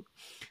to cook.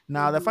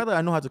 Now the Mm-hmm. fact that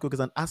I know how to cook is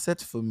an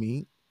asset for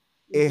me.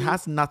 It Mm-hmm.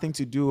 has nothing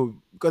to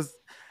do, because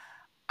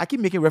I keep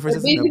making A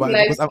references in the basic Bible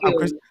life because I'm skill.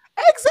 Christian.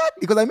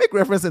 Exactly, because I make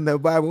reference in the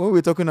Bible when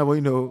we're talking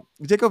about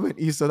Jacob and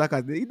Esau, that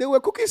kind of thing. They were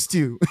cooking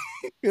stew,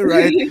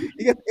 right?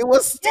 It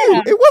was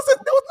Yeah, stew. It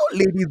wasn't. There was no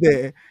lady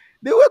there.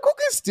 They were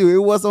cooking stew.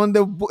 It was on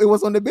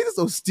the basis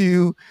of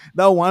stew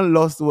that one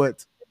lost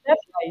what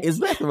that's right. his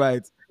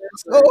birthright.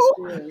 So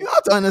Right. Yeah. you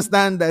have to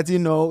understand that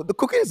the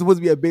cooking is supposed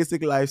to be a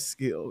basic life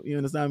skill. You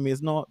understand me?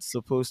 It's not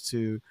supposed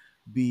to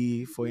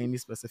be for any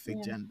specific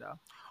Yeah. gender.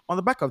 On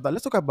the back of that,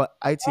 let's talk about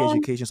IT Um,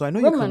 education. So I know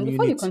you Roman,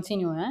 before you communicate.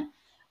 continue, I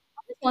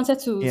just wanted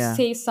to Yeah.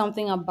 say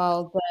something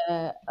about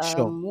the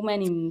Sure.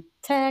 women in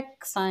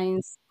tech,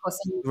 science,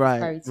 causing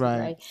Right, disparity,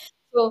 right, right?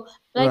 So,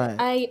 like, right.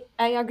 I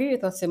agree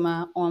with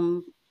Osima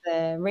on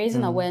the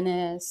raising Mm,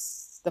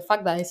 awareness, the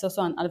fact that it's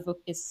also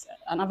is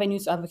an avenue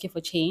to advocate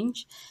for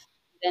change,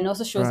 then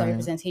also shows that right,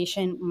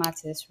 representation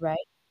matters, right?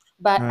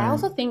 But I right.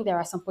 also think there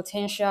are some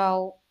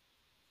potential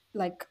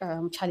like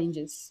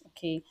challenges.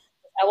 Okay,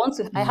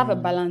 I have a Mm,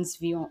 balanced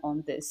view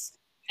on this.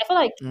 I feel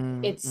like mm,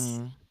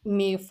 it's mm,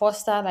 may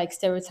foster like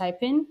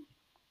stereotyping.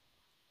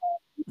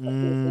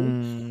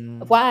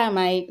 mm, Why am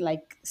I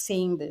like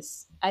saying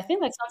this? I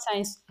think like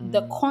sometimes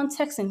the mm,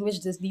 context in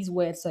which these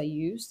words are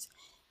used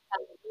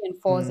can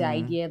reinforce the mm.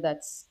 idea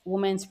that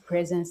women's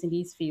presence in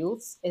these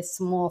fields is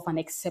more of an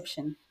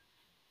exception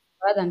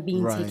rather than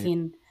being Right,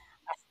 taken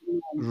as the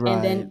norm.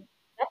 And then right, in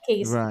that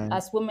case, right.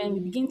 as women,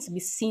 we begin to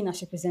be seen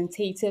as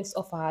representatives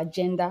of our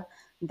gender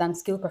than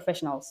skilled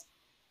professionals.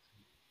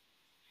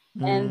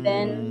 And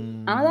then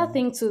another Mm,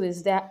 thing too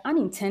is there are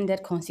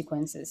unintended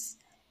consequences.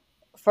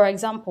 For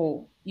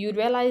example, you'd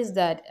realize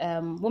that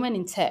women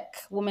in tech,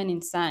 women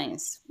in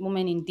science,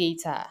 women in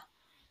data,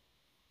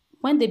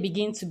 when they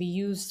begin to be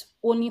used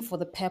only for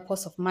the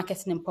purpose of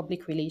marketing and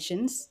public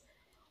relations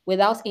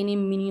without any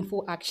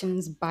meaningful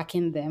actions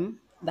backing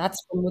them,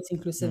 that's promote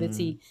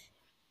inclusivity.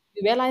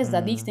 You realize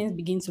that these things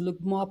begin to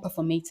look more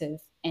performative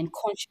and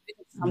contribute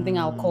to something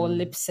I'll call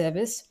lip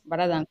service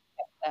rather than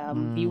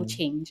real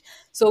change.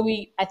 So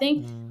I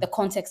think the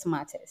context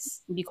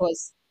matters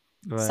because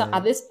so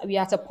at Right, this we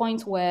are at a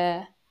point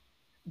where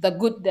the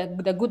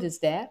good is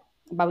there,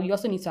 but we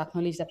also need to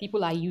acknowledge that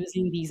people are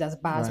using these as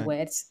right,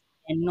 buzzwords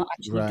and not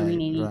actually doing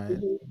right, right, any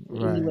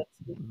right. work.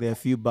 There are a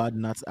few bad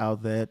nuts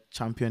out there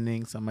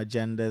championing some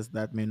agendas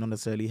that may not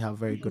necessarily have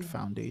very good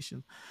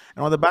foundation.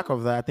 And on the back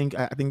of that, I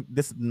think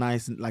this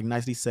nicely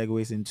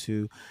segues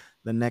into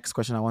the next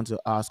question I want to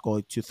ask,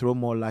 or to throw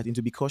more light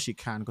into, because she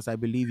can, because I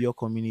believe your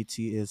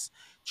community is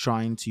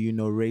trying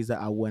to raise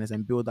that awareness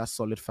and build that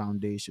solid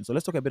foundation. So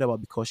let's talk a bit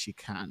about because she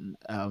can.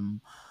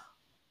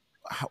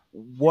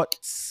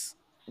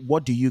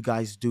 What do you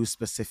guys do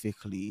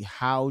specifically?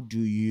 How do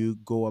you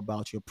go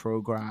about your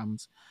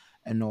programs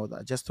and all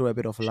that? Just throw a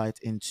bit of light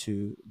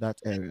into that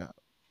area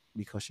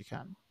because you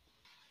can.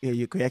 Yeah,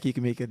 you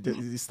can make it.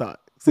 You start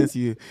since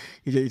you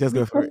just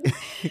go for it.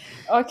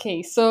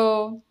 Okay,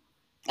 so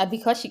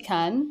because she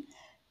can,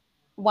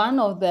 one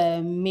of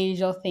the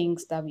major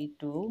things that we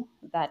do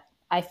that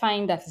I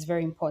find that is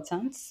very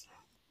important is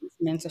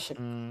mentorship.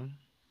 Mm,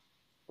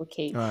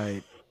 Okay,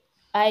 right.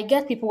 I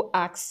get people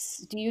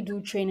ask, "Do you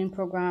do training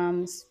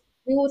programs?"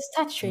 We will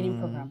start training Mm,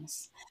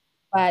 programs,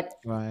 but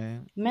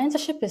right.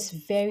 mentorship is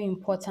very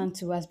important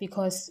to us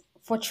because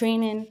for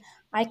training,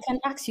 I can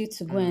ask you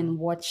to go Mm, and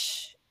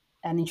watch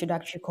an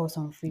introductory course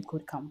on Free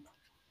Code Camp,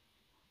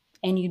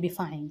 and you'll be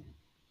fine.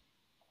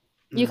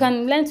 You mm,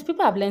 can learn.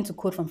 People have learned to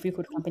code from Free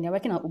Code Camp, and they're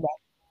working at Uber.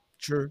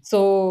 true.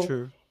 So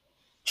True.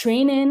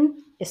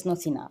 training is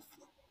not enough.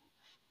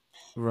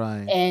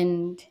 Right.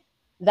 And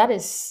that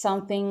is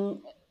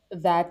something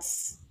that,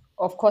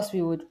 of course,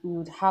 we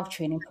would have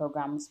training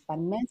programs, but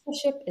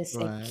mentorship is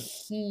a Right.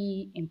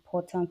 key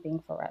important thing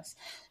for us.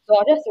 So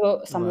I'll just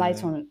throw some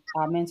light Right. on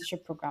our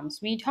mentorship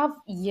programs. We have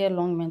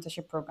year-long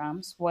mentorship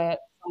programs where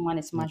someone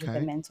is matched with a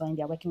Okay. mentor and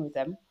they're working with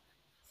them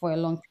for a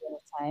long period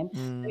of time.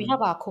 So we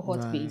have Mm, our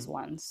right. cohort-based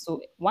ones.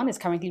 So one is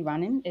currently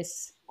running,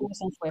 is goes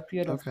on for a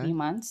period of Okay. 3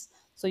 months.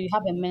 So you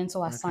have a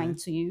mentor Okay. assigned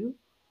to you,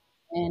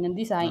 and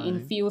these are in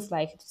Right. fields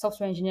like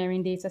software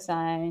engineering, data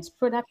science,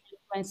 product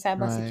management,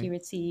 Right.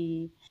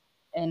 cybersecurity,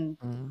 and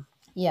Mm,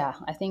 yeah,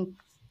 I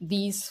think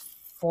these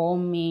four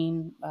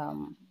main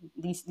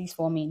these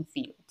four main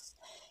fields.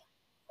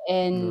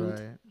 And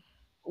right.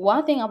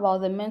 one thing about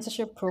the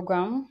mentorship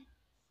program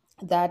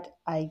that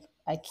I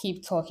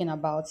keep talking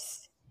about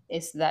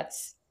is that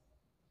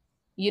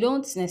you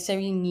don't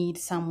necessarily need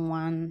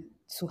someone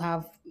to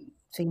have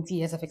 20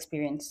 years of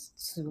experience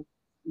to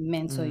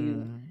mentor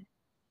you. Mm,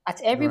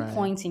 At every right.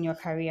 point in your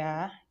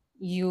career,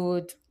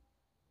 you'd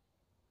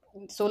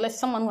so let's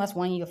someone who has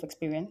 1 year of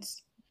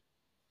experience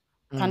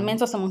can Mm,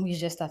 mentor someone who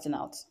is just starting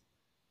out.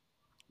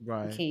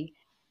 right. Okay.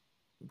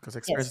 Because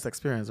experience Yes. is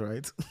experience,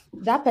 right?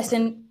 That Right.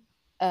 person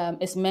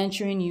is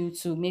mentoring you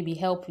to maybe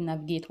help you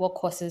navigate what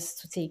courses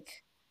to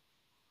take.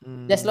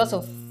 There's lots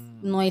of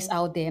Mm, noise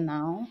out there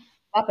now.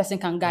 That person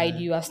can guide right.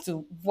 you as to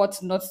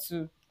what not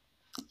to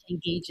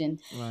engage in.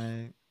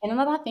 Right. And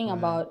another thing Right.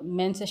 about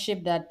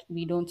mentorship that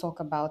we don't talk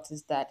about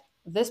is that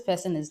this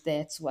person is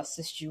there to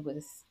assist you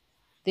with.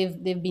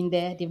 They've been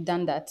there, they've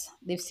done that,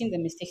 they've seen the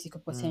mistakes you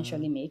could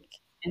potentially Mm,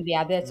 make, and they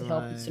are there to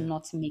help you to right.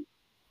 not make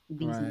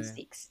these Right.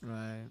 mistakes.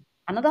 Right.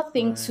 Another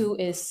thing Right. too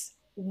is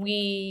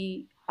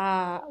we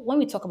when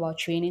we talk about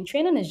training,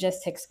 training is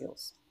just tech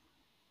skills.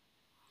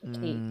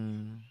 Okay.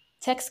 Mm,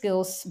 Tech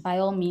skills by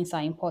all means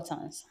are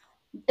important.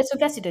 It's to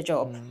get you the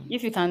job. mm,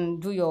 If you can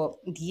do your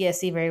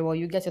DSA very well,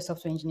 you get your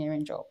software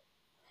engineering job.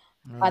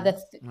 But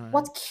right. Right.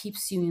 what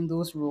keeps you in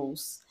those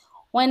roles?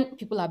 When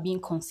people are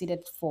being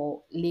considered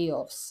for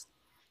layoffs,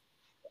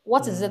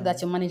 what is it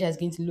that Mm, your manager is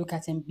going to look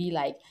at and be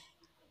like,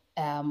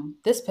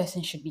 this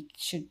person should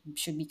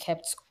be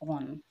kept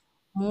on?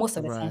 Most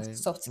of the time, right.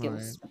 soft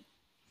Right. skills.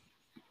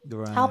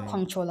 How Right.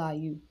 punctual are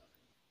you?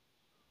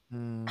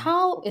 Mm,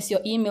 How is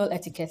your email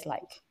etiquette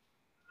like?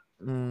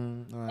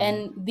 right.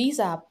 And these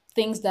are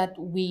things that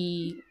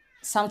we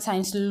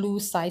sometimes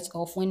lose sight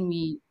of when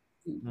we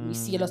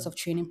see a lot Mm, of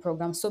training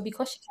programs. So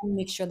because she can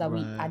make sure that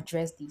we right.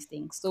 address these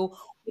things. So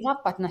we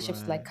have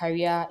partnerships Right. like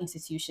career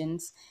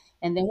institutions.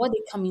 And then what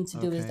they come in to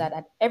do is Okay. that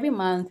at every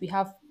month we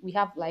have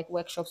like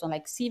workshops on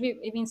like CV,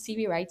 even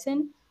CV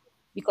writing.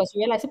 Because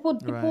we realize people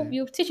Right.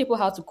 you teach people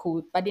how to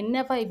code, but they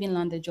never even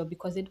land a job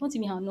because they don't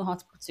even know how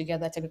to put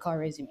together a technical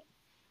resume.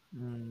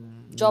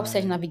 Job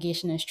search Right.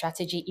 navigation and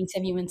strategy,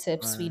 interviewing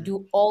tips. We Right.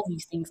 do all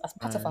these things as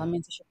part of our Right.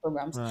 mentorship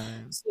programs.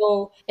 Right.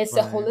 So it's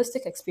a Right.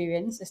 holistic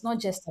experience. It's not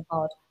just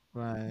about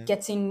Right.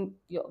 getting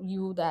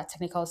you that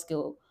technical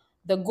skill.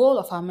 The goal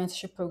of our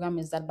mentorship program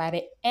is that by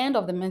the end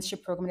of the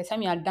mentorship program, the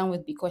time you are done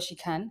with because you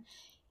can,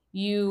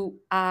 you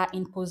are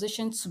in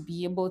position to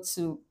be able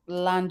to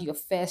land your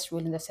first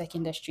role in the tech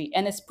industry.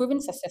 And it's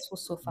proven successful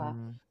so far.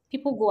 Mm,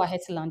 People go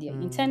ahead to land their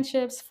mm,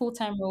 internships, full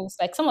time roles.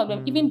 Like some of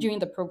them, even mm, during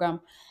the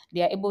program,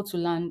 they are able to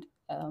land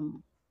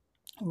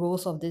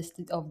roles of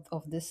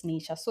this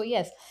nature. So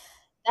yes,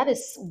 that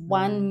is mm,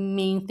 one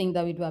main thing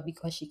that we do at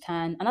Because She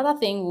Can. Another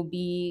thing will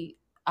be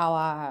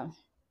our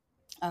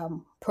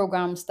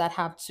programs that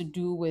have to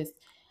do with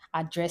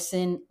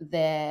addressing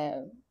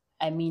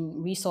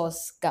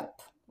resource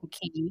gap.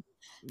 Okay,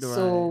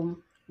 right.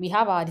 so we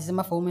have our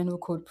December for Women Who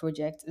Code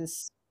project.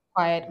 Is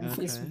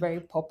Okay. very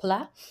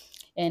popular,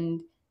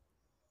 and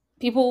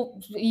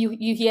people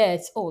you hear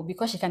it. Oh,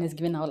 Because She Can is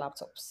giving out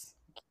laptops,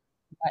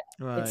 but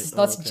Right. it's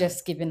not Okay.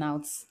 just giving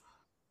out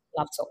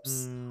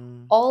laptops.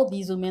 Mm, All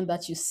these women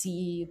that you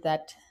see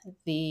that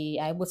they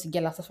are able to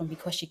get laptops from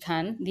Because She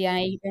Can, they are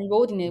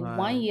enrolled in a right.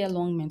 1 year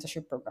long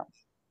mentorship program.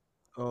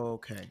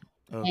 Okay.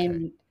 Okay.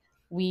 And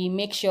we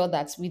make sure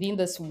that within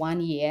this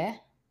 1 year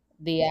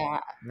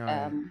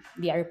Right.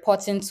 they are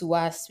reporting to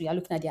us. We are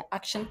looking at their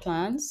action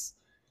plans,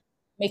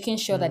 making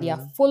sure that they are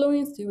Mm,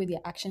 following through with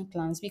their action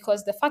plans,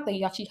 because the fact that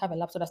you actually have a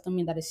laptop does not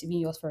mean that it's even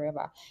yours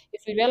forever.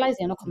 If we realize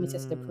they're not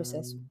committed to the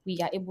process, mm, we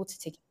are able to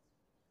take it.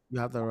 you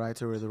have the right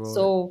to withdraw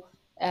it. So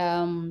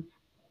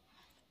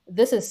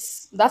that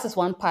is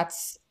one part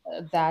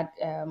that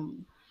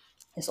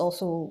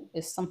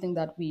is something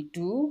that we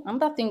do.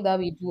 Another thing that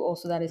we do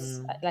also that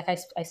is Mm, like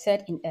I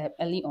said in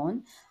early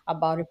on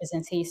about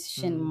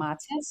representation mm,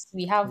 matters.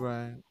 We have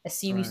right. a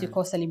series we Right.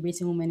 call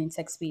Celebrating Women in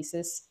Tech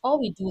Spaces. All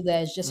we do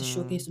there is just to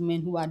showcase Mm,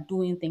 women who are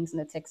doing things in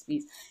the tech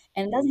space,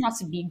 and it doesn't have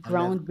to be I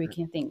love it.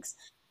 groundbreaking things.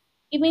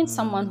 Even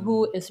someone Mm,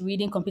 who is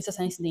reading computer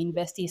science in the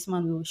university is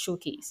someone we will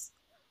showcase,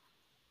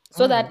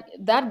 so okay. that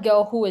that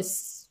girl who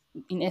is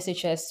in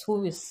SHS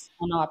who is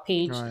on our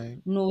page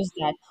Right. knows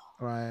that,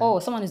 Right. oh,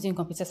 someone is doing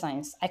computer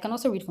science. I can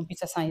also read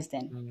computer science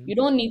then. Mm, You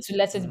don't need to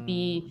let it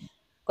be mm,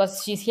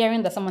 because she's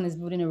hearing that someone is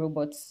building a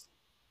robot.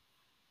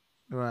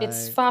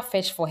 It's right. far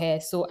fetched for her.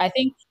 So I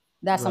think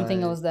that's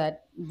something Right. else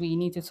that we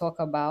need to talk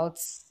about.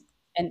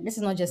 And this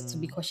is not just Mm,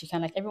 Because She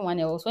Can, like everyone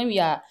else. When we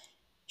are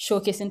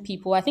showcasing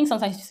people, I think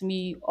sometimes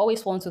we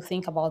always want to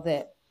think about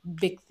the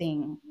big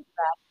thing,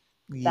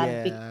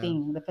 that big yeah.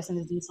 thing. The person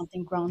is doing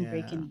something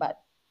Yeah. groundbreaking, but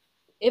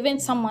even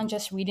Mm, someone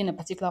just reading a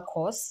particular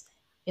course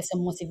is a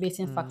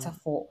motivating factor mm,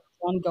 for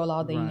one girl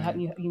out there right.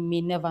 you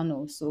may never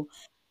know. So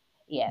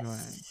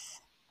Right.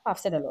 yes, I've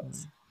said a lot.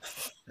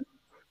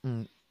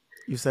 Mm.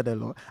 You said a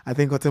lot. I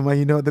think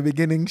Otema, at the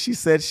beginning she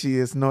said she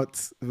is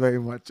not very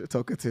much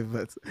talkative,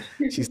 but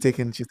she's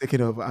taking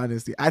over.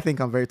 Honestly, I think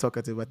I'm very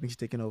talkative. But I think she's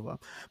taking over.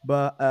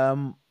 But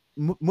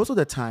most of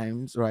the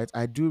times, right,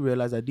 I do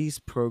realize that these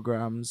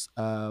programs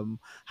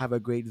have a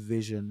great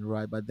vision,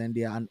 right, but then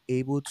they are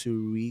unable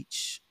to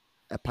reach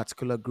a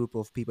particular group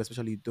of people,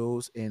 especially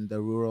those in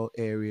the rural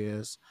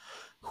areas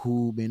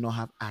who may not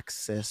have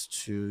access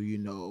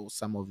to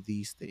some of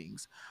these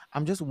things.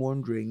 I'm just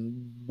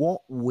wondering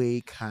what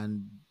way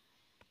can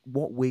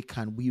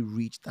we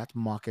reach that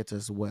market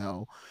as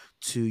well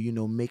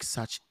to make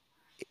such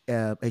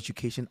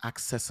education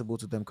accessible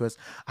to them, because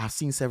I've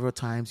seen several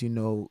times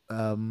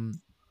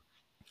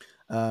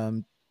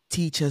um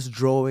teachers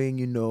drawing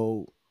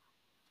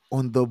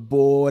on the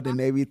board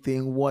and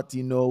everything, what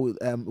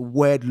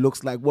word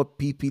looks like, what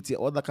PPT,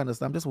 all that kind of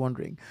stuff. I'm just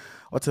wondering,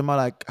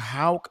 Otema,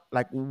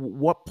 like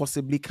what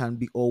possibly can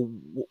be, or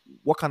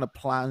what kind of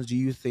plans do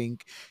you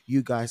think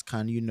you guys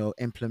can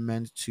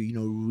implement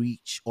to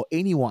reach, or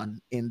anyone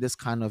in this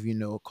kind of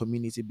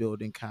community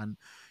building can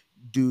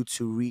do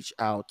to reach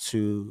out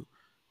to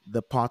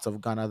the part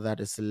of Ghana that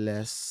is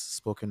less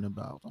spoken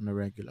about on a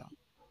regular.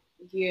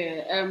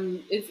 Yeah,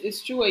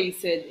 it's true what you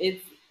said.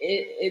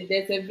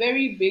 There's a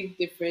very big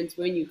difference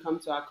when you come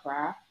to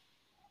Accra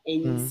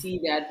and you Mm, see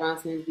the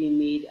advancements being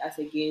made as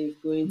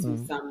against going to mm,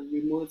 some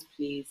remote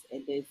place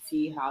and then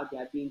see how they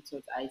are being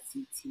taught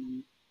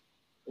ICT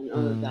and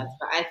all of that. mm,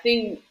 But I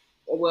think,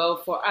 well,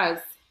 for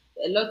us,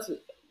 a lot.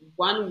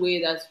 One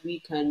way that we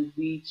can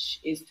reach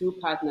is through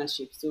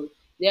partnerships. So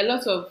there are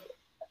lots of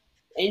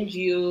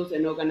NGOs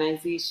and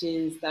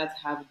organizations that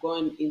have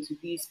gone into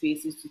these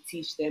spaces to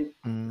teach them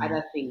mm.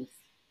 other things,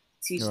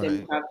 teach them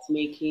Right, craft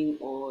making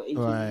or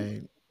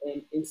right,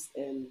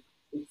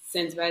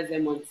 incentivize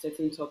them on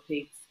certain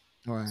topics.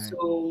 right.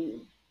 So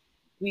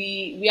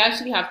we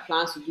actually have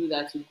plans to do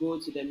that, to go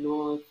to the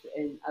north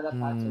and other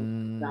parts of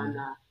Mm,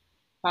 Ghana,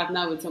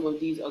 partner with some of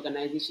these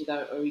organizations that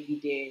are already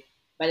there.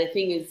 But the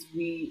thing is,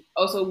 we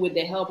also, with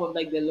the help of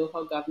like the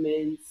local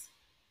governments,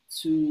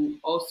 to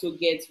also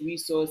get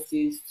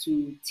resources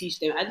to teach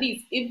them. At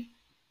least if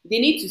they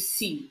need to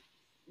see,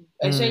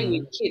 especially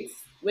mm, with kids,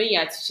 when you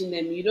are teaching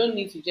them, you don't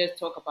need to just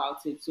talk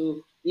about it.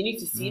 So you need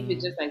to see if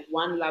it's mm. just like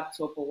one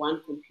laptop or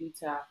one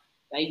computer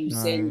that you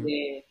send Right.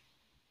 there,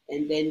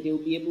 and then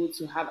they'll be able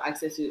to have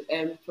access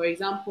to. For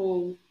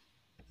example,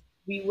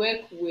 we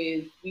work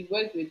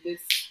with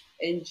this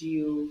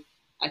NGO,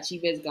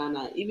 Achievers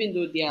Ghana, even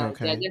though they are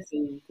Okay. just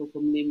in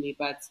Kokomlemle,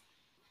 but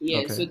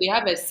yeah, so Okay. they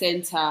have a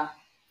center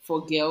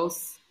for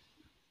girls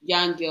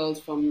young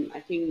girls from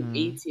I think Mm,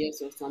 8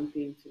 years or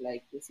something to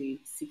like let's say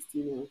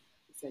 16 or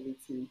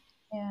 17,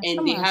 Yeah, and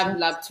some they are have since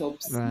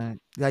laptops. right.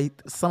 Yeah,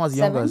 some as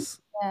young seven. as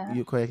Yeah.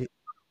 you correct.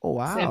 Oh Seven,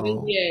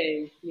 wow,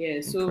 yeah,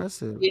 yeah. So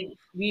impressive.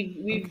 we've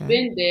Okay.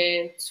 been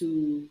there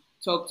to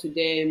talk to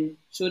them,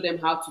 show them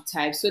how to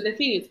type. So the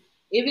thing is,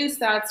 even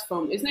starts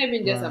from it's not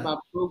even just Right.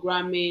 about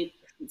programming.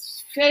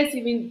 It's first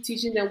even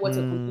teaching them what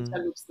a computer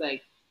Mm, looks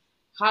like,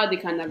 how they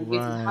can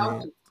navigate it, how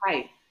right. to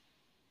type.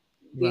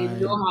 They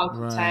know Right. how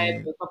to type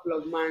Right. a couple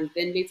of months.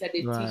 Then later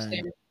they teach Right.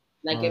 them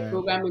like a Right.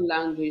 programming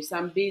language,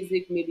 some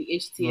basic maybe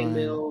Right.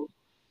 HTML.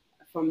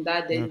 From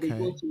that, then they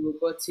go Okay. to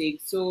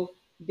robotics. So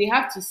they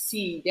have to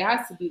see there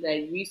has to be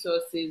like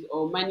resources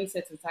or money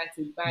set aside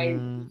to buy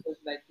Mm,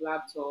 resources like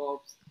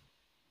laptops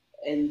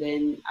and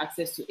then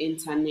access to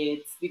internet.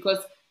 Because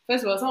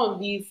first of all, some of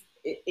these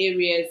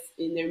areas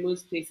in the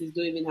remote places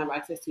don't even have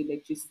access to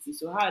electricity.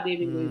 So how are they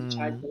even going to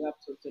charge mm, the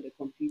laptops or the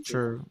computers?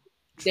 true.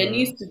 There True.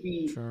 needs to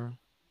be True.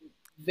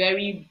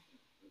 very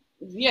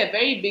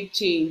very big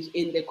change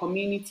in the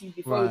community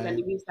before we can Right.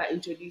 even start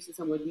introducing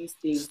some of these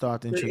things.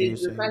 Start So it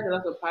requires introducing. a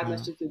lot of Yeah.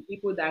 partnerships with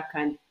people that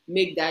can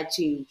make that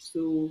change.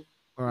 So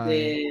Right.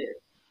 the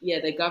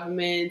the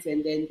government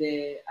and then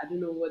the I don't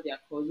know what they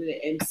are called,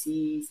 the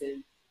MCs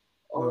and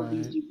all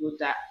these Right. people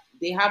that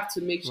they have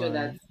to make sure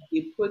that Right.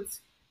 they put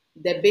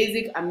the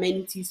basic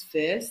amenities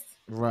first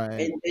Right.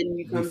 and then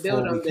you can build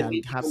Before we on the can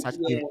basic have such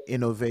yeah,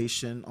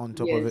 innovation on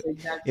top of yes, it.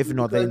 If exactly.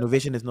 not, the Because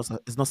innovation is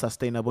not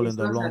sustainable in it's the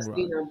not long run.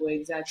 sustainable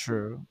exactly.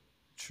 True.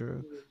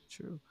 True.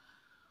 True.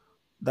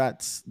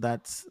 That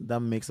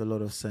makes a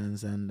lot of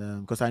sense,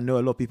 and because I know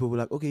a lot of people were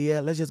like, okay,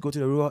 yeah, let's just go to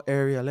the rural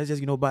area, let's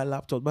just buy a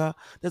laptop, but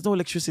there's no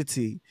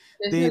electricity.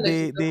 There's no they electricity.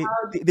 they So they,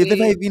 how they do they've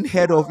never they even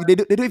heard of they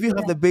don't even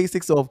have Yeah. the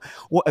basics of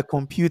what a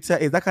computer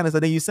is, that kind of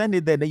stuff. Then you send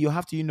it there, then you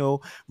have to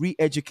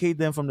re-educate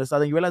them from the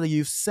start, and you realize that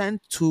you've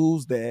sent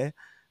tools there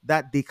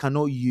that they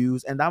cannot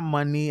use, and that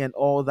money and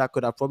all that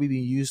could have probably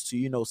been used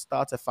to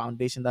start a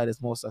foundation that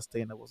is more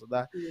sustainable. So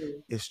that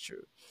yeah. is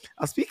true.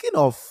 Speaking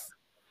of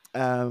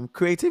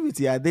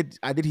creativity, I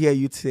did hear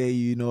you say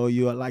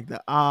you are like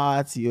the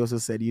arts. You also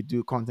said you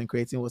do content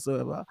creating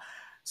whatsoever.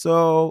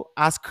 So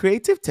as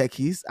creative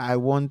techies, I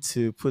want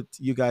to put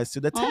you guys to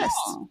the test.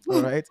 Oh.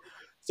 All right.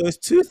 So it's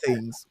two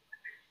things.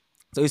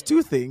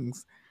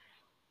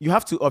 You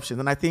have two options,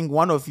 and I think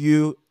one of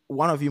you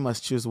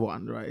must choose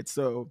one, right?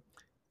 So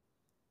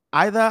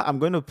either I'm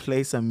going to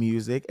play some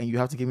music and you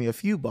have to give me a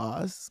few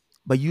bars,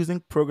 but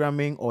using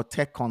programming or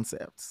tech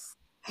concepts,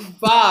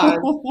 Bars.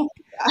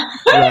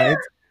 right?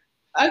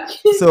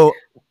 Okay.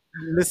 So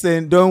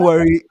listen, don't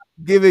worry.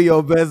 Give it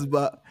your best,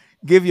 but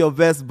give your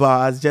best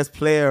bars. Just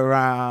play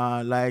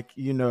around, like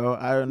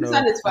I don't This know,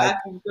 one is for like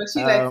Aki because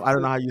she likes I don't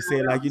to know how you say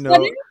it, like around.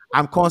 But then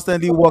I'm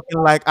constantly walking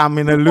like I'm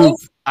in a loop.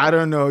 because I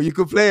don't know. You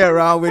could play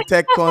around with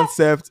tech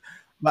concepts,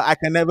 but I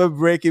can never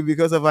break it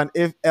because of an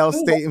if else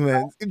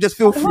statement. Just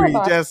feel how free.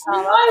 about Just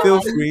What? feel our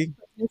free.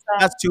 producer?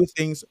 That's two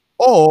things.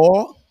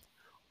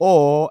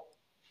 Or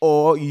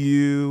or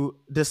you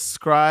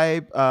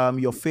describe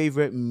your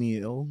favorite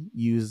meal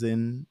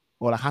using,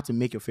 or how to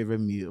make your favorite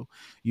meal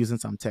using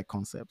some tech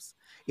concepts.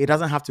 It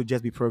doesn't have to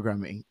just be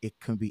programming, it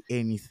can be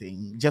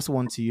anything. Just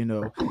want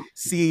to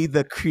see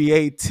the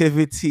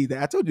creativity.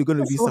 That I told you, going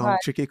to It's be so some hard.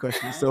 tricky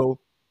questions, so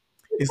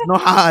it's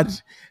not hard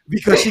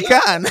because she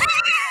can.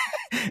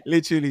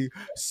 Literally.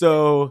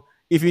 So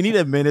if you need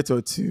a minute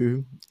or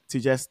two to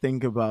just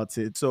think about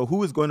it, so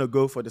who is going to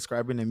go for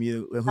describing a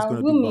meal and who's I'll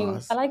going to do do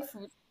meal. I bars? like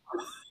food.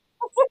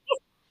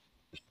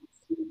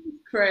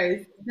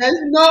 Christ. There's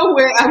no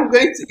way I'm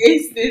going to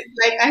ace this.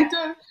 Like I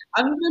don't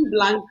I'm even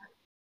blank.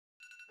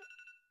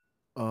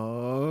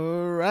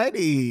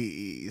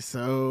 Alrighty,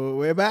 so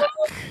we're back.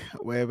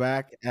 We're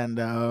back,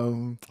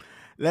 and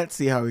let's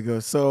see how we go.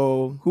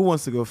 So, who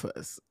wants to go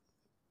first?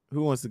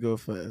 Who wants to go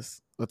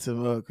first?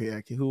 Okay,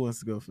 okay. Who wants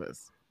to go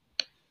first?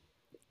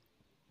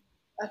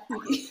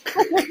 Aki.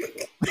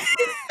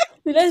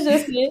 Let's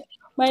just say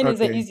mine is the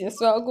Okay, easiest,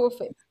 so I'll go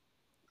first.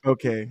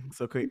 okay.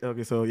 So,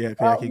 okay. So, yeah,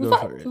 okay. Go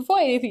for it. Before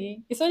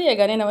anything, it's only a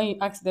Ghanaian when you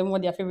ask them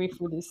what their favorite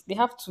food is. They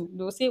have to.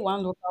 They'll say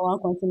one local, one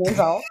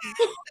continental.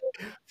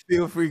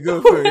 Feel free,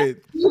 go for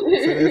it.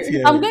 So let's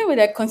hear I'm it. going with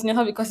the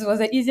continental because it was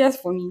the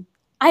easiest for me.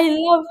 I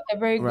love a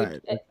very good.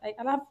 Right.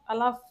 I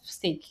love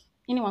steak.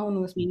 Anyone who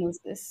knows me knows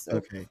this. So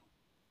Okay.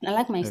 I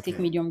like my steak Okay.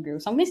 medium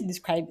grilled. So I'm going to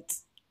describe it.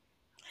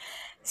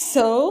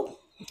 So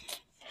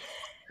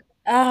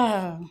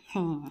ah,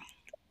 hmm.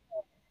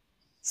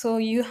 So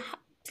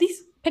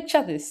please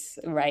picture this,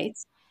 right?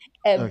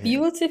 A Okay.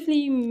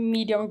 beautifully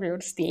medium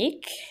grilled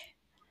steak,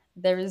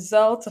 the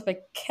result of a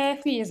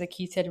carefully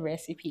executed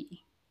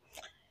recipe.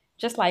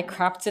 Just like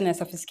crafting a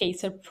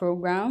sophisticated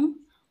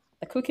program,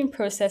 the cooking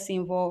process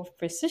involves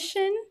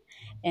precision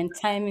and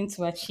timing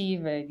to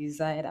achieve a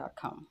desired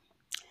outcome.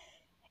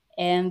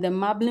 And the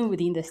marbling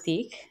within the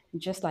steak,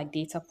 just like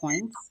data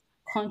points,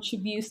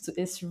 contributes to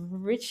its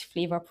rich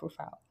flavor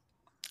profile.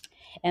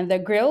 And the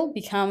grill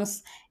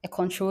becomes a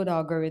controlled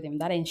algorithm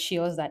that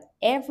ensures that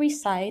every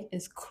side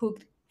is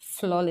cooked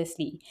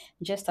flawlessly,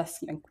 just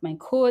as my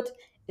code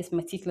is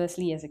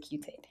meticulously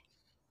executed.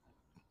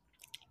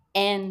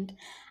 And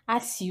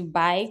as you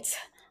bite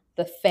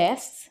the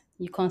first,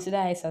 you consider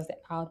it as the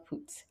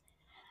output.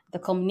 The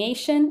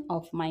combination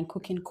of my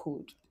cooking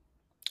code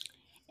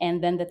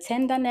and then the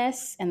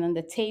tenderness and then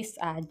the taste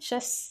are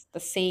just the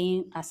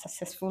same as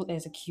successful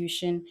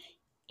execution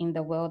in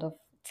the world of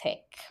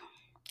tech.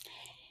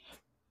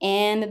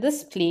 And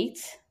this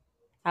plate,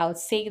 I would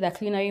say that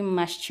culinary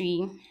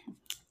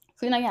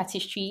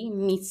artistry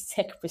meets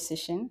tech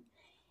precision.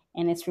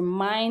 And it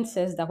reminds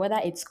us that whether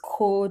it's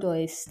code or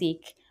a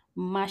steak,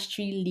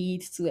 mastery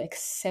leads to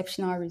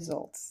exceptional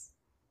results.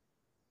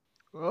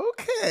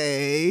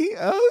 Okay,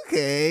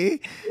 okay.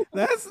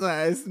 That's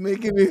nice.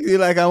 Making me feel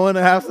like I want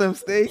to have some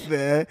steak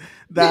there.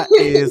 That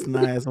is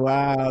nice.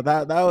 Wow.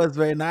 That was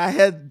very nice. I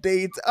had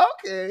dates.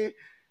 Okay.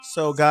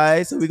 So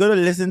guys, we're gonna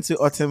listen to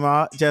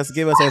Otima just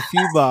give us a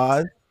few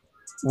bars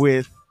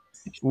with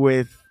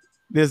with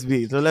this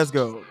beat. So let's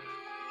go.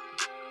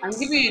 I'm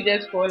giving you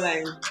just four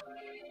lines.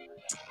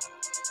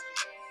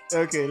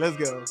 Okay, let's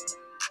go.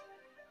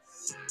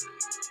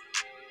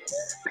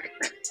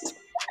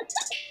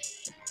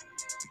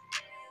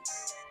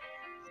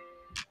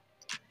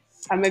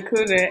 I'm a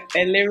coder,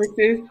 a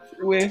lyricist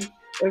with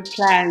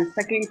plans,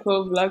 stacking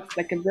code blocks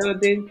like a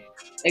building,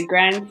 a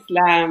grand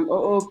slam,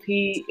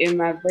 OOP in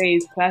my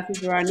veins,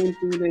 classes running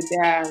through the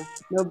dam,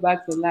 no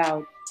backs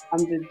allowed. I'm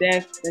the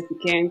death that you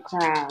can't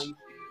crown.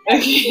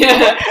 Okay.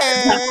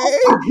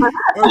 Okay.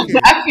 Okay.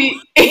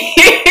 Happy.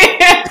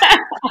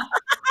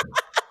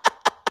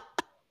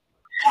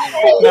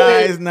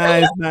 Nice,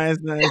 nice, nice,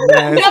 nice,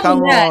 nice. Top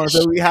Come on. notch.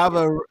 So we have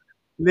a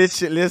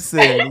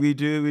listen, we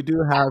do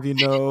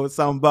have,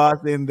 some bars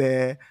in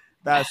there.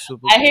 That's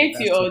super I cool. hate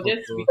That's you all, super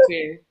just to cool. be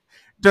clear.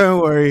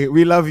 Don't worry,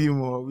 we love you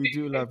more. We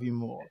do love you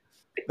more.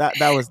 That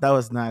was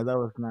nice. That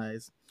was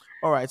nice.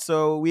 All right,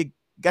 so we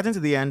getting to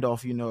the end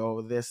of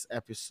this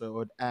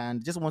episode,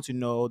 and just want to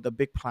know the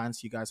big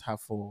plans you guys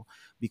have for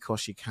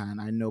because you can.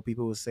 I know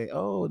people will say,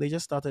 "Oh, they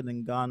just started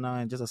in Ghana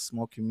and just a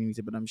small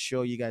community," but I'm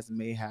sure you guys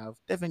may have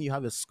definitely you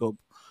have a scope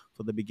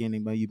for the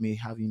beginning, but you may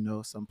have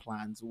some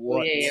plans. Oh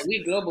What yeah, yeah,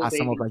 we global, are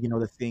some of baby.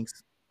 the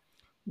things?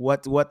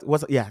 What's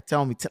yeah,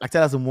 tell me,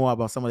 tell us more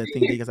about some of the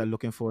things that you guys are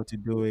looking forward to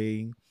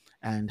doing,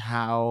 and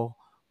how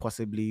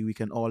possibly we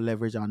can all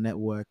leverage our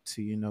network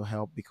to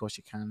help because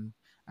you can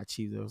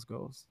achieve those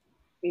goals.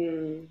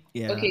 Mm.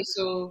 Yeah. Okay,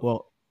 so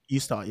Well, you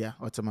start. Yeah,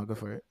 Otama, go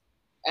for it.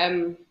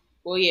 um,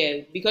 well,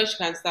 yeah, because you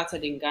can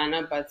started in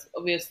Ghana, but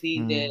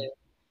obviously the Mm,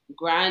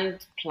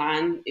 grand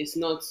plan is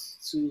not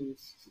to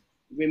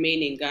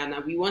remain in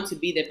Ghana. We want to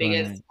be the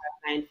biggest right.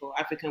 pipeline for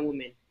African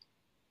women.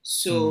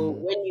 So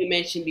Mm, when you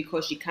mention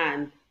because you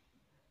can,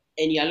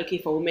 and you are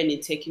looking for women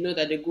in tech, you know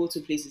that the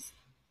go-to place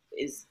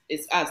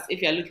is us.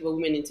 If you are looking for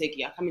women in tech,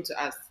 you are coming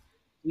to us.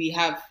 We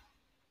have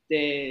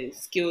the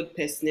skilled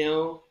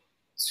personnel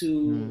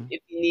to, mm,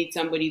 if you need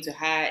somebody to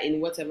hire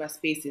in whatever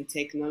space in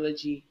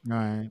technology,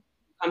 right.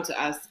 come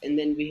to us and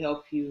then we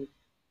help you.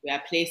 We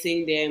are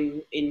placing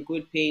them in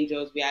good paying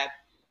jobs. We are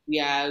we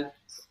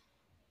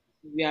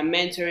are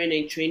mentoring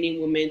and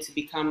training women to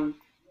become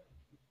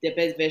the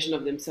best version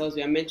of themselves.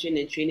 We are mentoring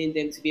and training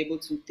them to be able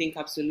to think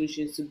up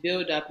solutions, to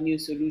build up new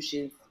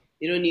solutions.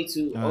 They don't need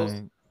to also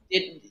Right.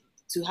 they,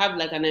 to have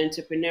like an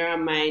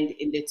entrepreneurial mind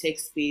in the tech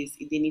space.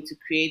 If they need to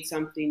create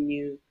something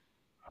new,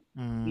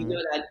 we Mm,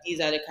 know that these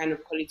are the kind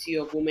of quality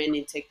of women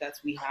in tech that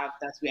we have,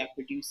 that we are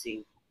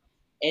producing.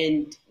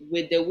 And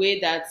with the way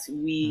that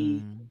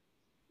mm,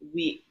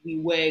 we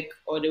work,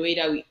 or the way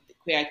that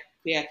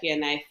Kweake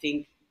and I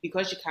think,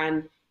 because you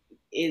can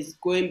is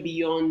going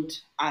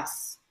beyond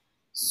us.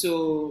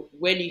 So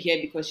when you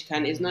hear because you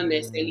can, it's not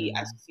necessarily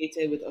mm,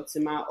 associated with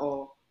Otima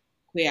or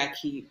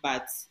Kweake,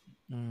 but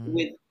mm,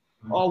 with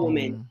all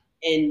women. mm,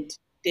 And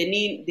the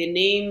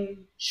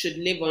name should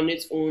live on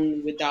its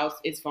own without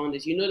its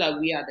founders. You know that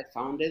we are the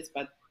founders,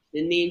 but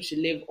the name should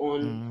live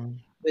on mm,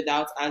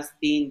 without us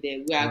being there.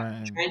 We are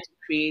right. trying to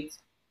create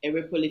a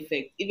ripple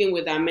effect. Even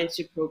with our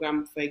mentorship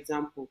program, for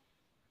example,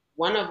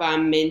 one of our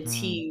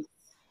Mm, mentees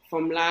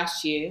from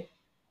last year,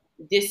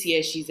 this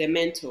year she's a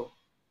mentor.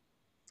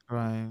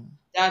 right.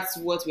 That's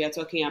what we are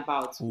talking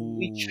about.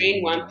 We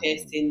train one Ooh.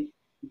 person,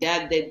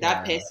 that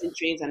Wow. person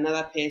trains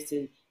another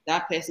person,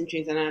 that person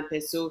trains another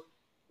person. So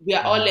we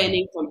are all Mm,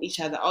 learning from each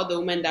other. All the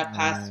women that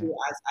pass right. through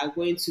us are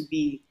going to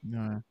be,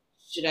 Right.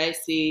 should I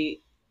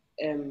say,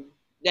 um,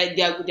 that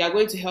they are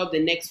going to help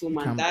the next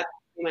woman. Become That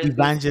woman is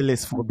going to be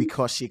evangelist for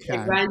because she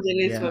can.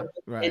 evangelist Yeah. for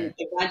and Right.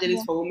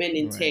 evangelist for women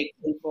in Right. tech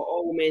and for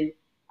all women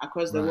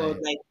across the world.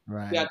 Right. Like,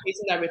 we Right. are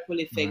creating that ripple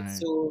effect. Right.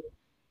 So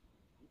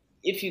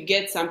if you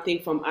get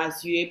something from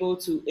us, you're able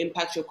to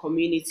impact your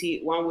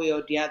community one way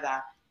or the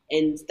other.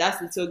 And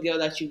that little girl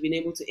that you've been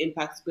able to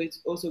impact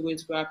is also going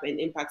to grow up and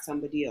impact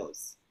somebody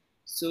else.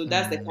 So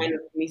that's the Mm, kind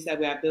of community that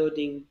we are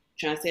building,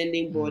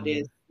 transcending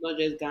borders, mm, not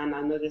just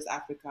Ghana, not just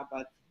Africa,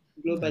 but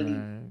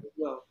globally right. as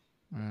well.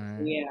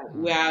 So Right. yeah,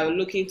 we Right. are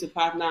looking to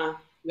partner.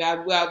 We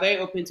are very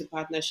open to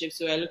partnerships.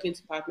 So we are looking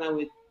to partner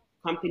with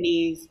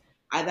companies,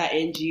 other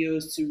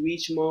NGOs to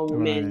reach more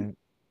women Right.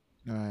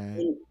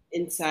 Right.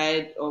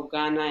 inside of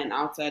Ghana and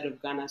outside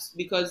of Ghana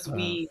because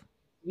Perf.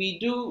 we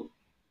do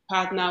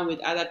partner with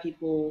other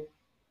people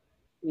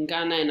in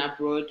Ghana and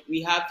abroad.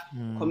 We have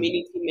Mm,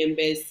 community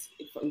members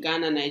from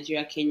Ghana,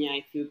 Nigeria, Kenya,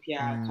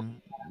 Ethiopia.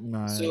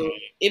 right. So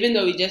even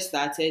though we just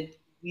started,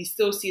 we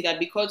still see that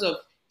because of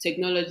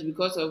technology,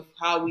 because of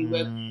how we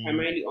work Mm,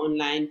 primarily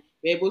online,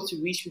 we're able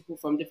to reach people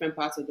from different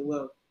parts of the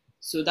world.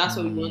 So that's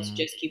what we want to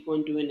mm, just keep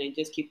on doing and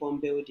just keep on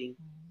building.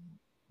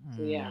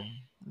 So yeah.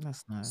 mm.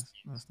 That's nice.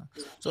 That's nice.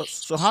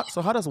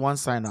 So how does one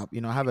sign up?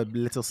 I have a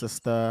little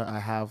sister. I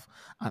have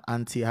an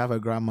auntie. I have a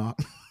grandma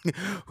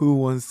who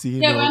wants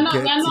to Yeah, get we're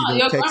not,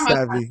 your tech grandma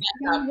can savvy.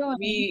 sign up.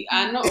 We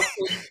are not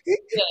opposed.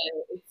 Yeah,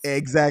 it's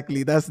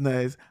Exactly. That's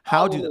nice.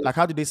 How all do women. like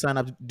how do they sign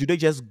up? Do they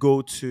just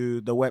go to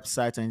the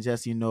website and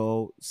just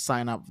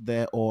sign up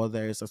there, or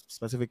there's a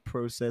specific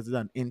process, is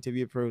that an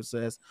interview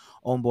process,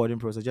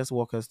 onboarding process? Just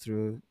walk us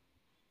through.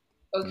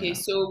 Okay, Yeah.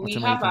 so we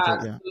Ultimately, you have can our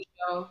take. Yeah.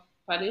 social,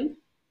 pardon?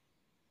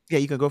 Yeah,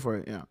 you can go for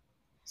it. Yeah.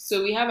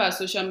 So we have our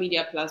social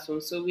media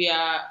platforms. So we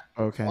are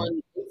Okay.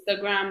 on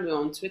Instagram, we're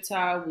on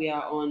Twitter, we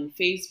are on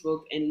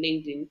Facebook and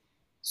LinkedIn.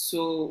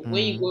 So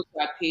when you Mm. go to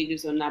our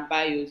pages on our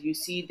bios, you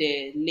see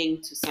the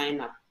link to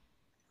sign up.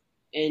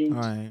 All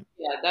And right.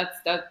 yeah,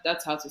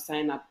 that's how to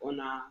sign up on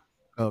our.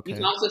 You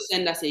can Okay. also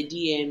send us a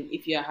DM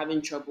if you are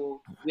having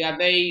trouble. We are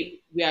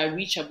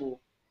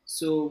reachable,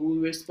 so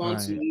we'll All respond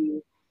to right.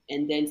 you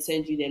and then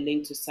send you the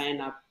link to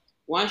sign up.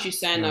 Once you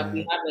sign up, we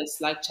Right. have a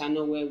Slack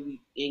channel where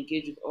we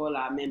engage with all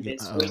our Yeah.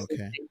 members. We Oh, also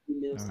okay. send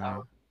All emails right.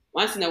 out.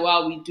 Once in a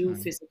while, we All do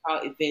right. physical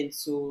events,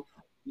 so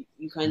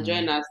you can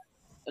join Mm. us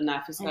on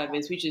our physical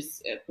events, which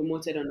is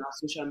promoted on our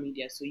social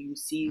media, so you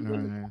see All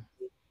when it's right.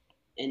 happening.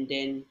 And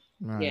then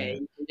yeah,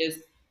 Right. you can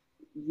just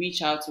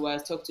reach out to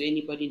us, talk to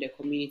anybody in the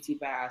community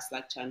via our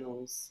Slack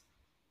channels.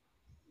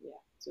 Yeah,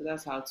 so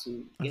that's how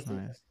to That's get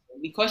in touch. nice.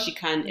 Because she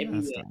can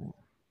That's everywhere.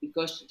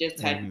 Because she just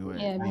type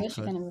everywhere Yeah, because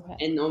she because can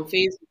everywhere. and on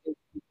Facebook it's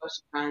because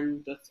she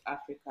can dot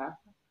Africa,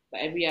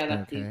 but every other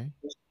place okay,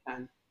 because she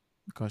can.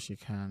 because you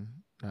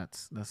can. That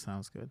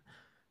sounds good.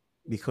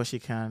 Because you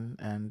can,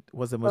 and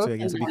what's the So motto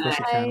again? can So And because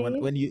you can, when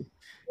I. you,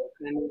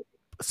 and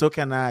so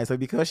can I. So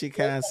because you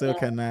So can, can so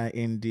can I.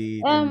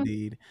 Indeed, I.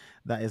 indeed,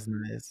 that is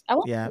nice. I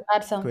want Yeah, to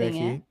add something,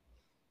 eh? quirky.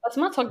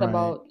 Asma talked Right.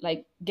 about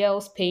like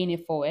girls paying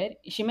it forward.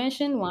 She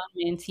mentioned one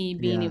mentee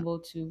being Yeah, able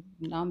to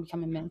now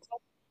become a mentor.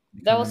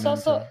 There become a was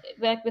also mentor.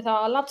 like with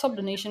our laptop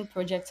donation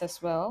projects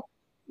as well.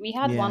 We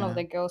had one of Yeah.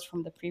 the girls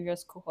from the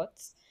previous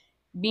cohorts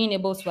being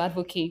able to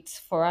advocate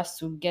for us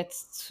to get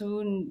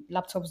two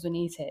laptops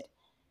donated.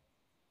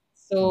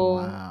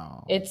 So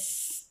Wow.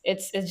 it's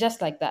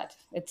just like that.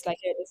 It's like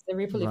it's the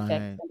ripple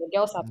effect, Right. and the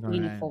girls are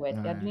paying it Right. forward.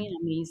 They're Right. doing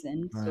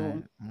amazing. So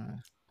Right.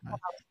 Right. Right.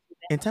 shout out to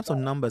them In as terms of well.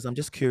 numbers, I'm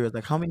just curious.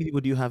 Like, how many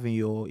people do you have in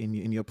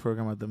your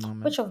program at the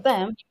Which moment? of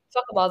them?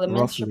 Talk about the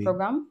mentorship Roughly,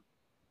 program.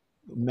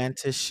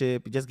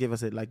 mentorship. Just give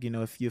us it like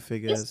a few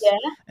This figures year,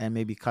 and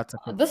maybe cut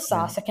across. this is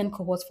our Yeah. second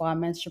cohort for our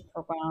mentorship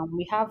program.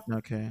 We have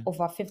Okay.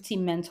 over 50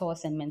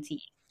 mentors and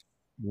mentees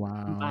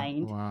Wow.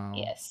 combined.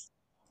 Wow. Yes.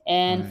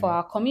 And for Right.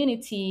 our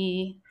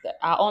community,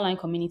 our online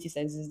communities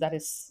exist. That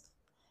is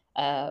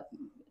uh,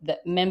 the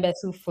members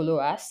who follow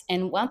us.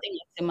 And one thing,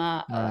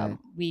 Sima, Right.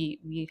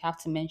 we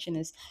have to mention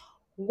is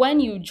when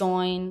you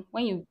join,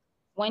 when you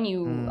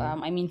Mm,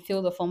 I mean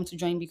fill the form to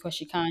join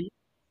because you can,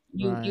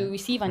 you right.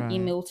 receive an Right.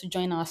 email to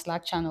join our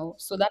Slack channel.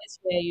 So that is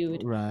where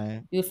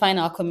Right. you find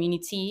our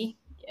community.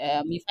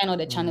 You find all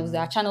the channels.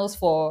 There are Mm, channels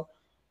for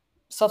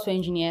software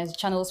engineers,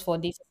 channels for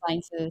data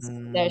scientists.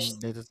 There's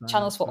data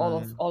channels science. for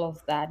Right. all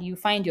of that. You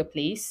find your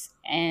place,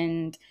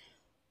 and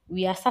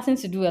we are starting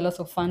to do a lot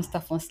of fun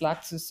stuff on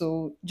Slack too.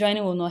 So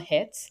joining will not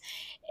hurt.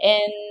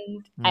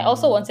 And I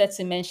also Mm, wanted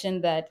to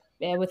mention that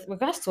with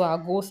regards to our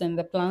goals and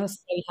the plans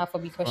that we have for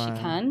Because She right.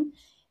 Can,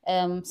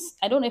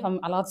 I don't know if I'm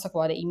allowed to talk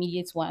about the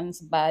immediate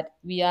ones, but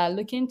we are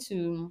looking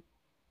to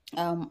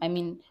I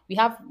mean, we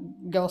have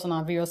girls on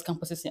our various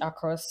campuses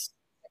across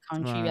the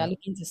country. We are Right.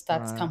 looking to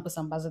start Right. campus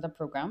ambassador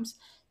programs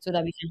so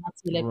that we can have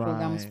tailored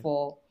programs Right.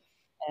 for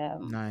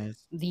um,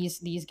 Nice.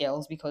 these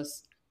girls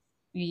because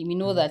we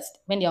know Mm, that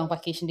when they're on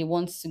vacation, they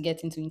want to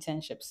get into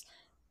internships.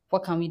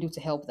 What can we do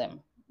to help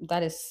them?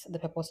 That is the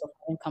purpose of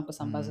having campus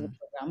ambassador mm,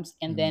 programs.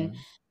 And then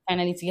mm,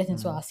 finally to get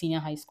into mm, our senior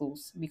high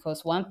schools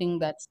because one thing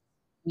that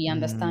we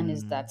understand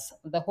is that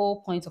mm. the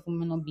whole point of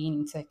women not being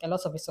in tech, a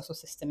lot of it's also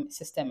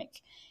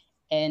systemic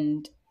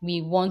and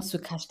we want to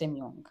catch them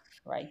young,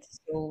 right?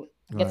 So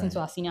getting to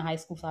Right. our senior high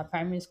schools, our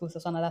primary schools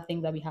is another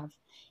thing that we have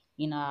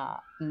in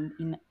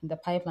the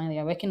pipeline that we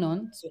are working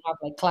on to have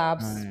like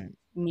clubs, Right.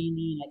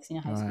 mainly like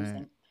senior high schools Right.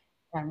 and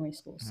primary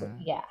schools. So Right.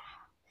 yeah.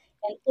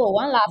 And oh,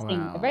 one last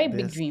thing, a Wow. very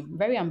big This. dream,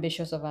 very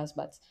ambitious of us,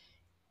 but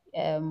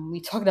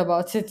we talked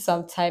about it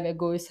some time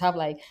ago is to have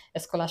like a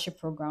scholarship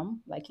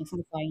program like in some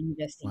of our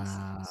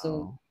universities.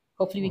 So Wow.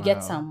 hopefully we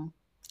get Wow. some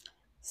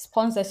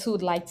sponsors who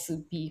would like to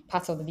be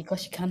part of the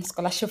Because She Can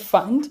Scholarship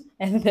Fund,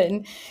 and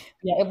then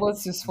we are able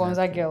to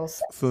sponsor Okay.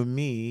 girls. For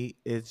me,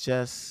 it's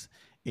just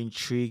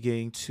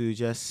intriguing to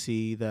just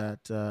see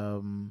that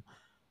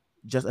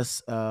just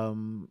as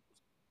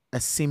a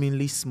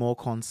seemingly small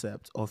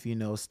concept of,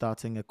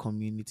 starting a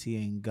community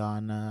in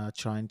Ghana,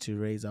 trying to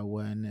raise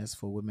awareness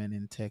for women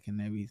in tech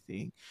and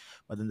everything.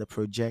 But then the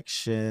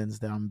projections,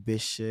 the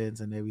ambitions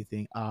and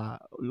everything are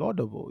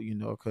laudable,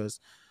 because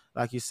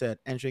like you said,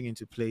 entering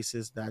into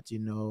places that,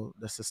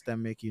 the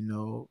systemic,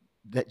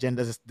 that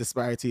gender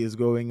disparity is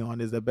going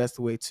on is the best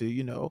way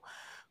to,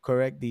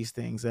 correct these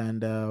things.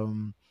 And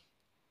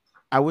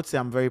I would say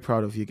I'm very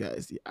proud of you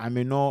guys. I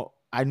know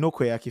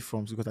Koyaki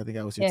from because I think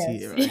I was your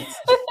TA, Yes. right?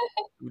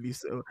 Really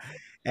so.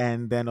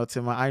 And then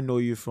Otima, I know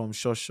you from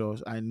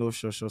Shosho. I know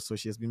Shosho, so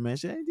she has been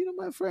mentioned. Hey,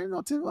 my friend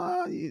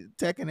Otima,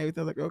 tech and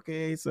everything. I was like,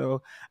 okay,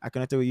 so I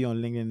connected with you on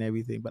LinkedIn and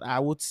everything. But I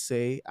would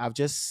say I've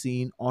just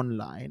seen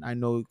online. I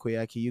know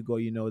Koyaki, you got,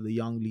 the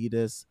young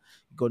leaders,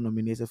 you got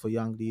nominated for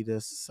young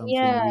leaders something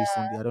Yeah.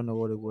 recently. I don't know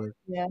what it was.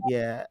 Yeah.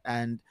 Yeah,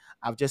 and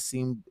I've just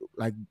seen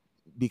like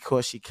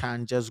because she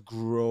can just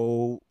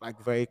grow like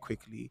very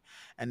quickly,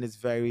 and it's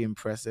very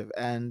impressive.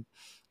 And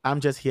I'm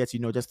just here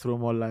to, just throw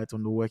more light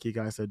on the work you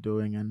guys are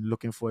doing and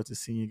looking forward to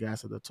seeing you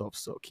guys at the top.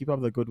 So keep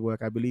up the good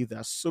work. I believe there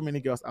are so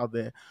many girls out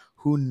there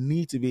who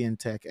need to be in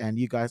tech, and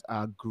you guys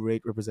are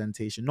great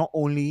representation, not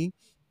only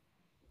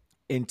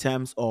in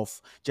terms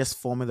of just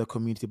forming the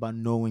community, but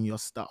knowing your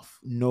stuff.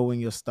 Knowing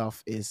your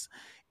stuff is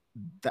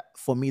that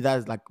for me, that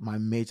is like my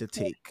major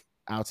take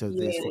out of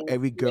this. For Yeah.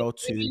 every girl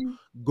to Even,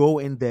 go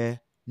in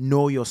there,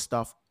 know your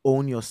stuff,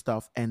 own your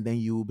stuff, and then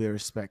you will be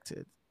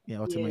respected. Yeah,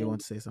 Otima, you yeah.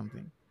 want to say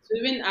something? To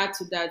even add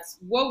to that,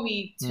 what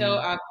we tell Mm,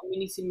 our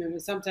community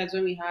members sometimes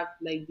when we have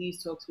like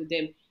these talks with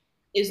them,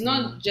 it's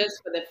not mm,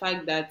 just for the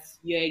fact that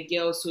you're a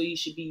girl, so you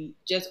should be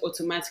just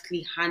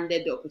automatically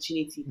handed the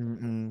opportunity. mm,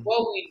 mm,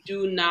 What we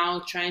do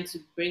now, trying to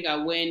bring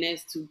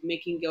awareness to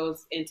making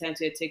girls enter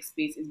into a tech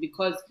space, is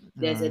because right,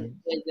 there's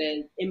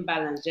an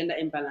imbalance, gender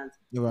imbalance.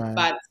 right,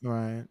 But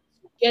right.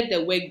 to get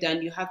the work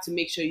done, you have to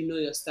make sure you know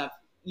your stuff.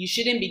 You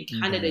shouldn't be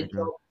handed a There you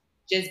go. job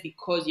just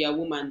because you're a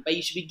woman, but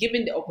you should be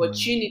given the Mm,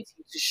 opportunity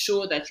to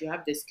show that you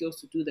have the skills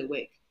to do the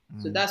work.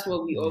 So mm, that's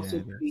what we yeah,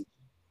 also preach,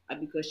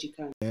 because she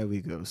can. there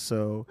we go.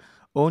 So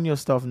own your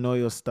stuff, know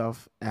your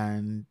stuff,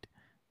 and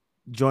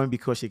join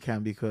because you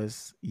can,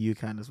 because you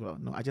can as well.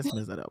 No, I just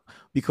messed that up.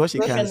 Because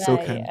you So can, can so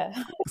I, can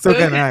yeah. so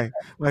can I.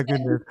 My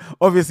goodness.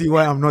 Obviously,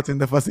 why I'm not in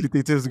the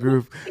facilitators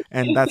group,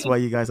 and that's why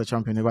you guys are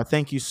championing. But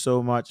thank you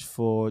so much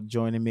for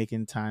joining,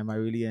 making time. I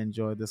really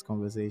enjoyed this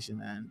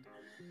conversation, and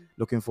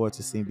looking forward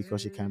to seeing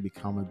because you can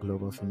become a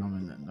global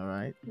phenomenon. All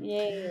right.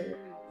 Yay.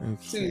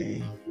 Too.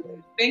 Okay.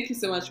 Thank you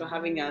so much for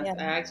having us. Yeah.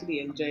 I actually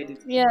enjoyed it,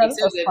 Yeah, this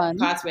except was the fun.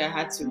 parts where I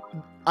had to.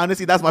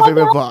 Honestly, that's my But the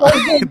favorite rap part.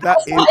 was good. That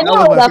I know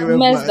was I my would have favorite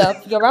messed part.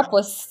 up. Your rap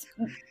was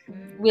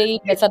way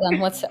better than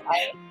what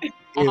I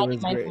It had in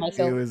was mind for great.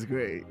 It myself. was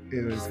great.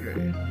 It was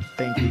great.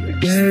 Thank you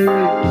guys.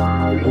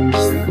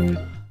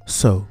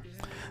 So,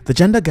 the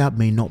gender gap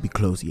may not be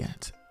closed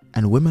yet,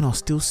 and women are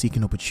still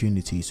seeking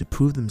opportunities to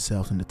prove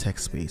themselves in the tech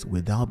space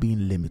without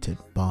being limited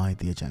by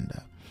the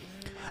agenda.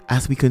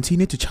 As we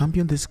continue to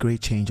champion this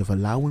great change of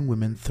allowing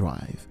women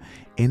thrive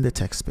in the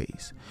tech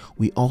space,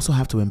 we also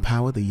have to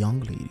empower the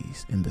young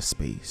ladies in the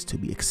space to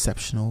be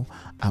exceptional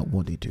at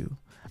what they do,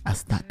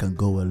 as that can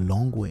go a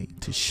long way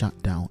to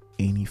shut down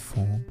any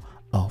form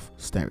of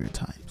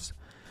stereotypes.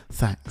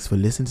 Thanks for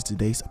listening to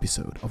today's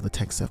episode of the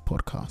Tech Stuff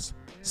Podcast.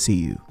 See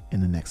you in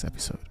the next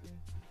episode.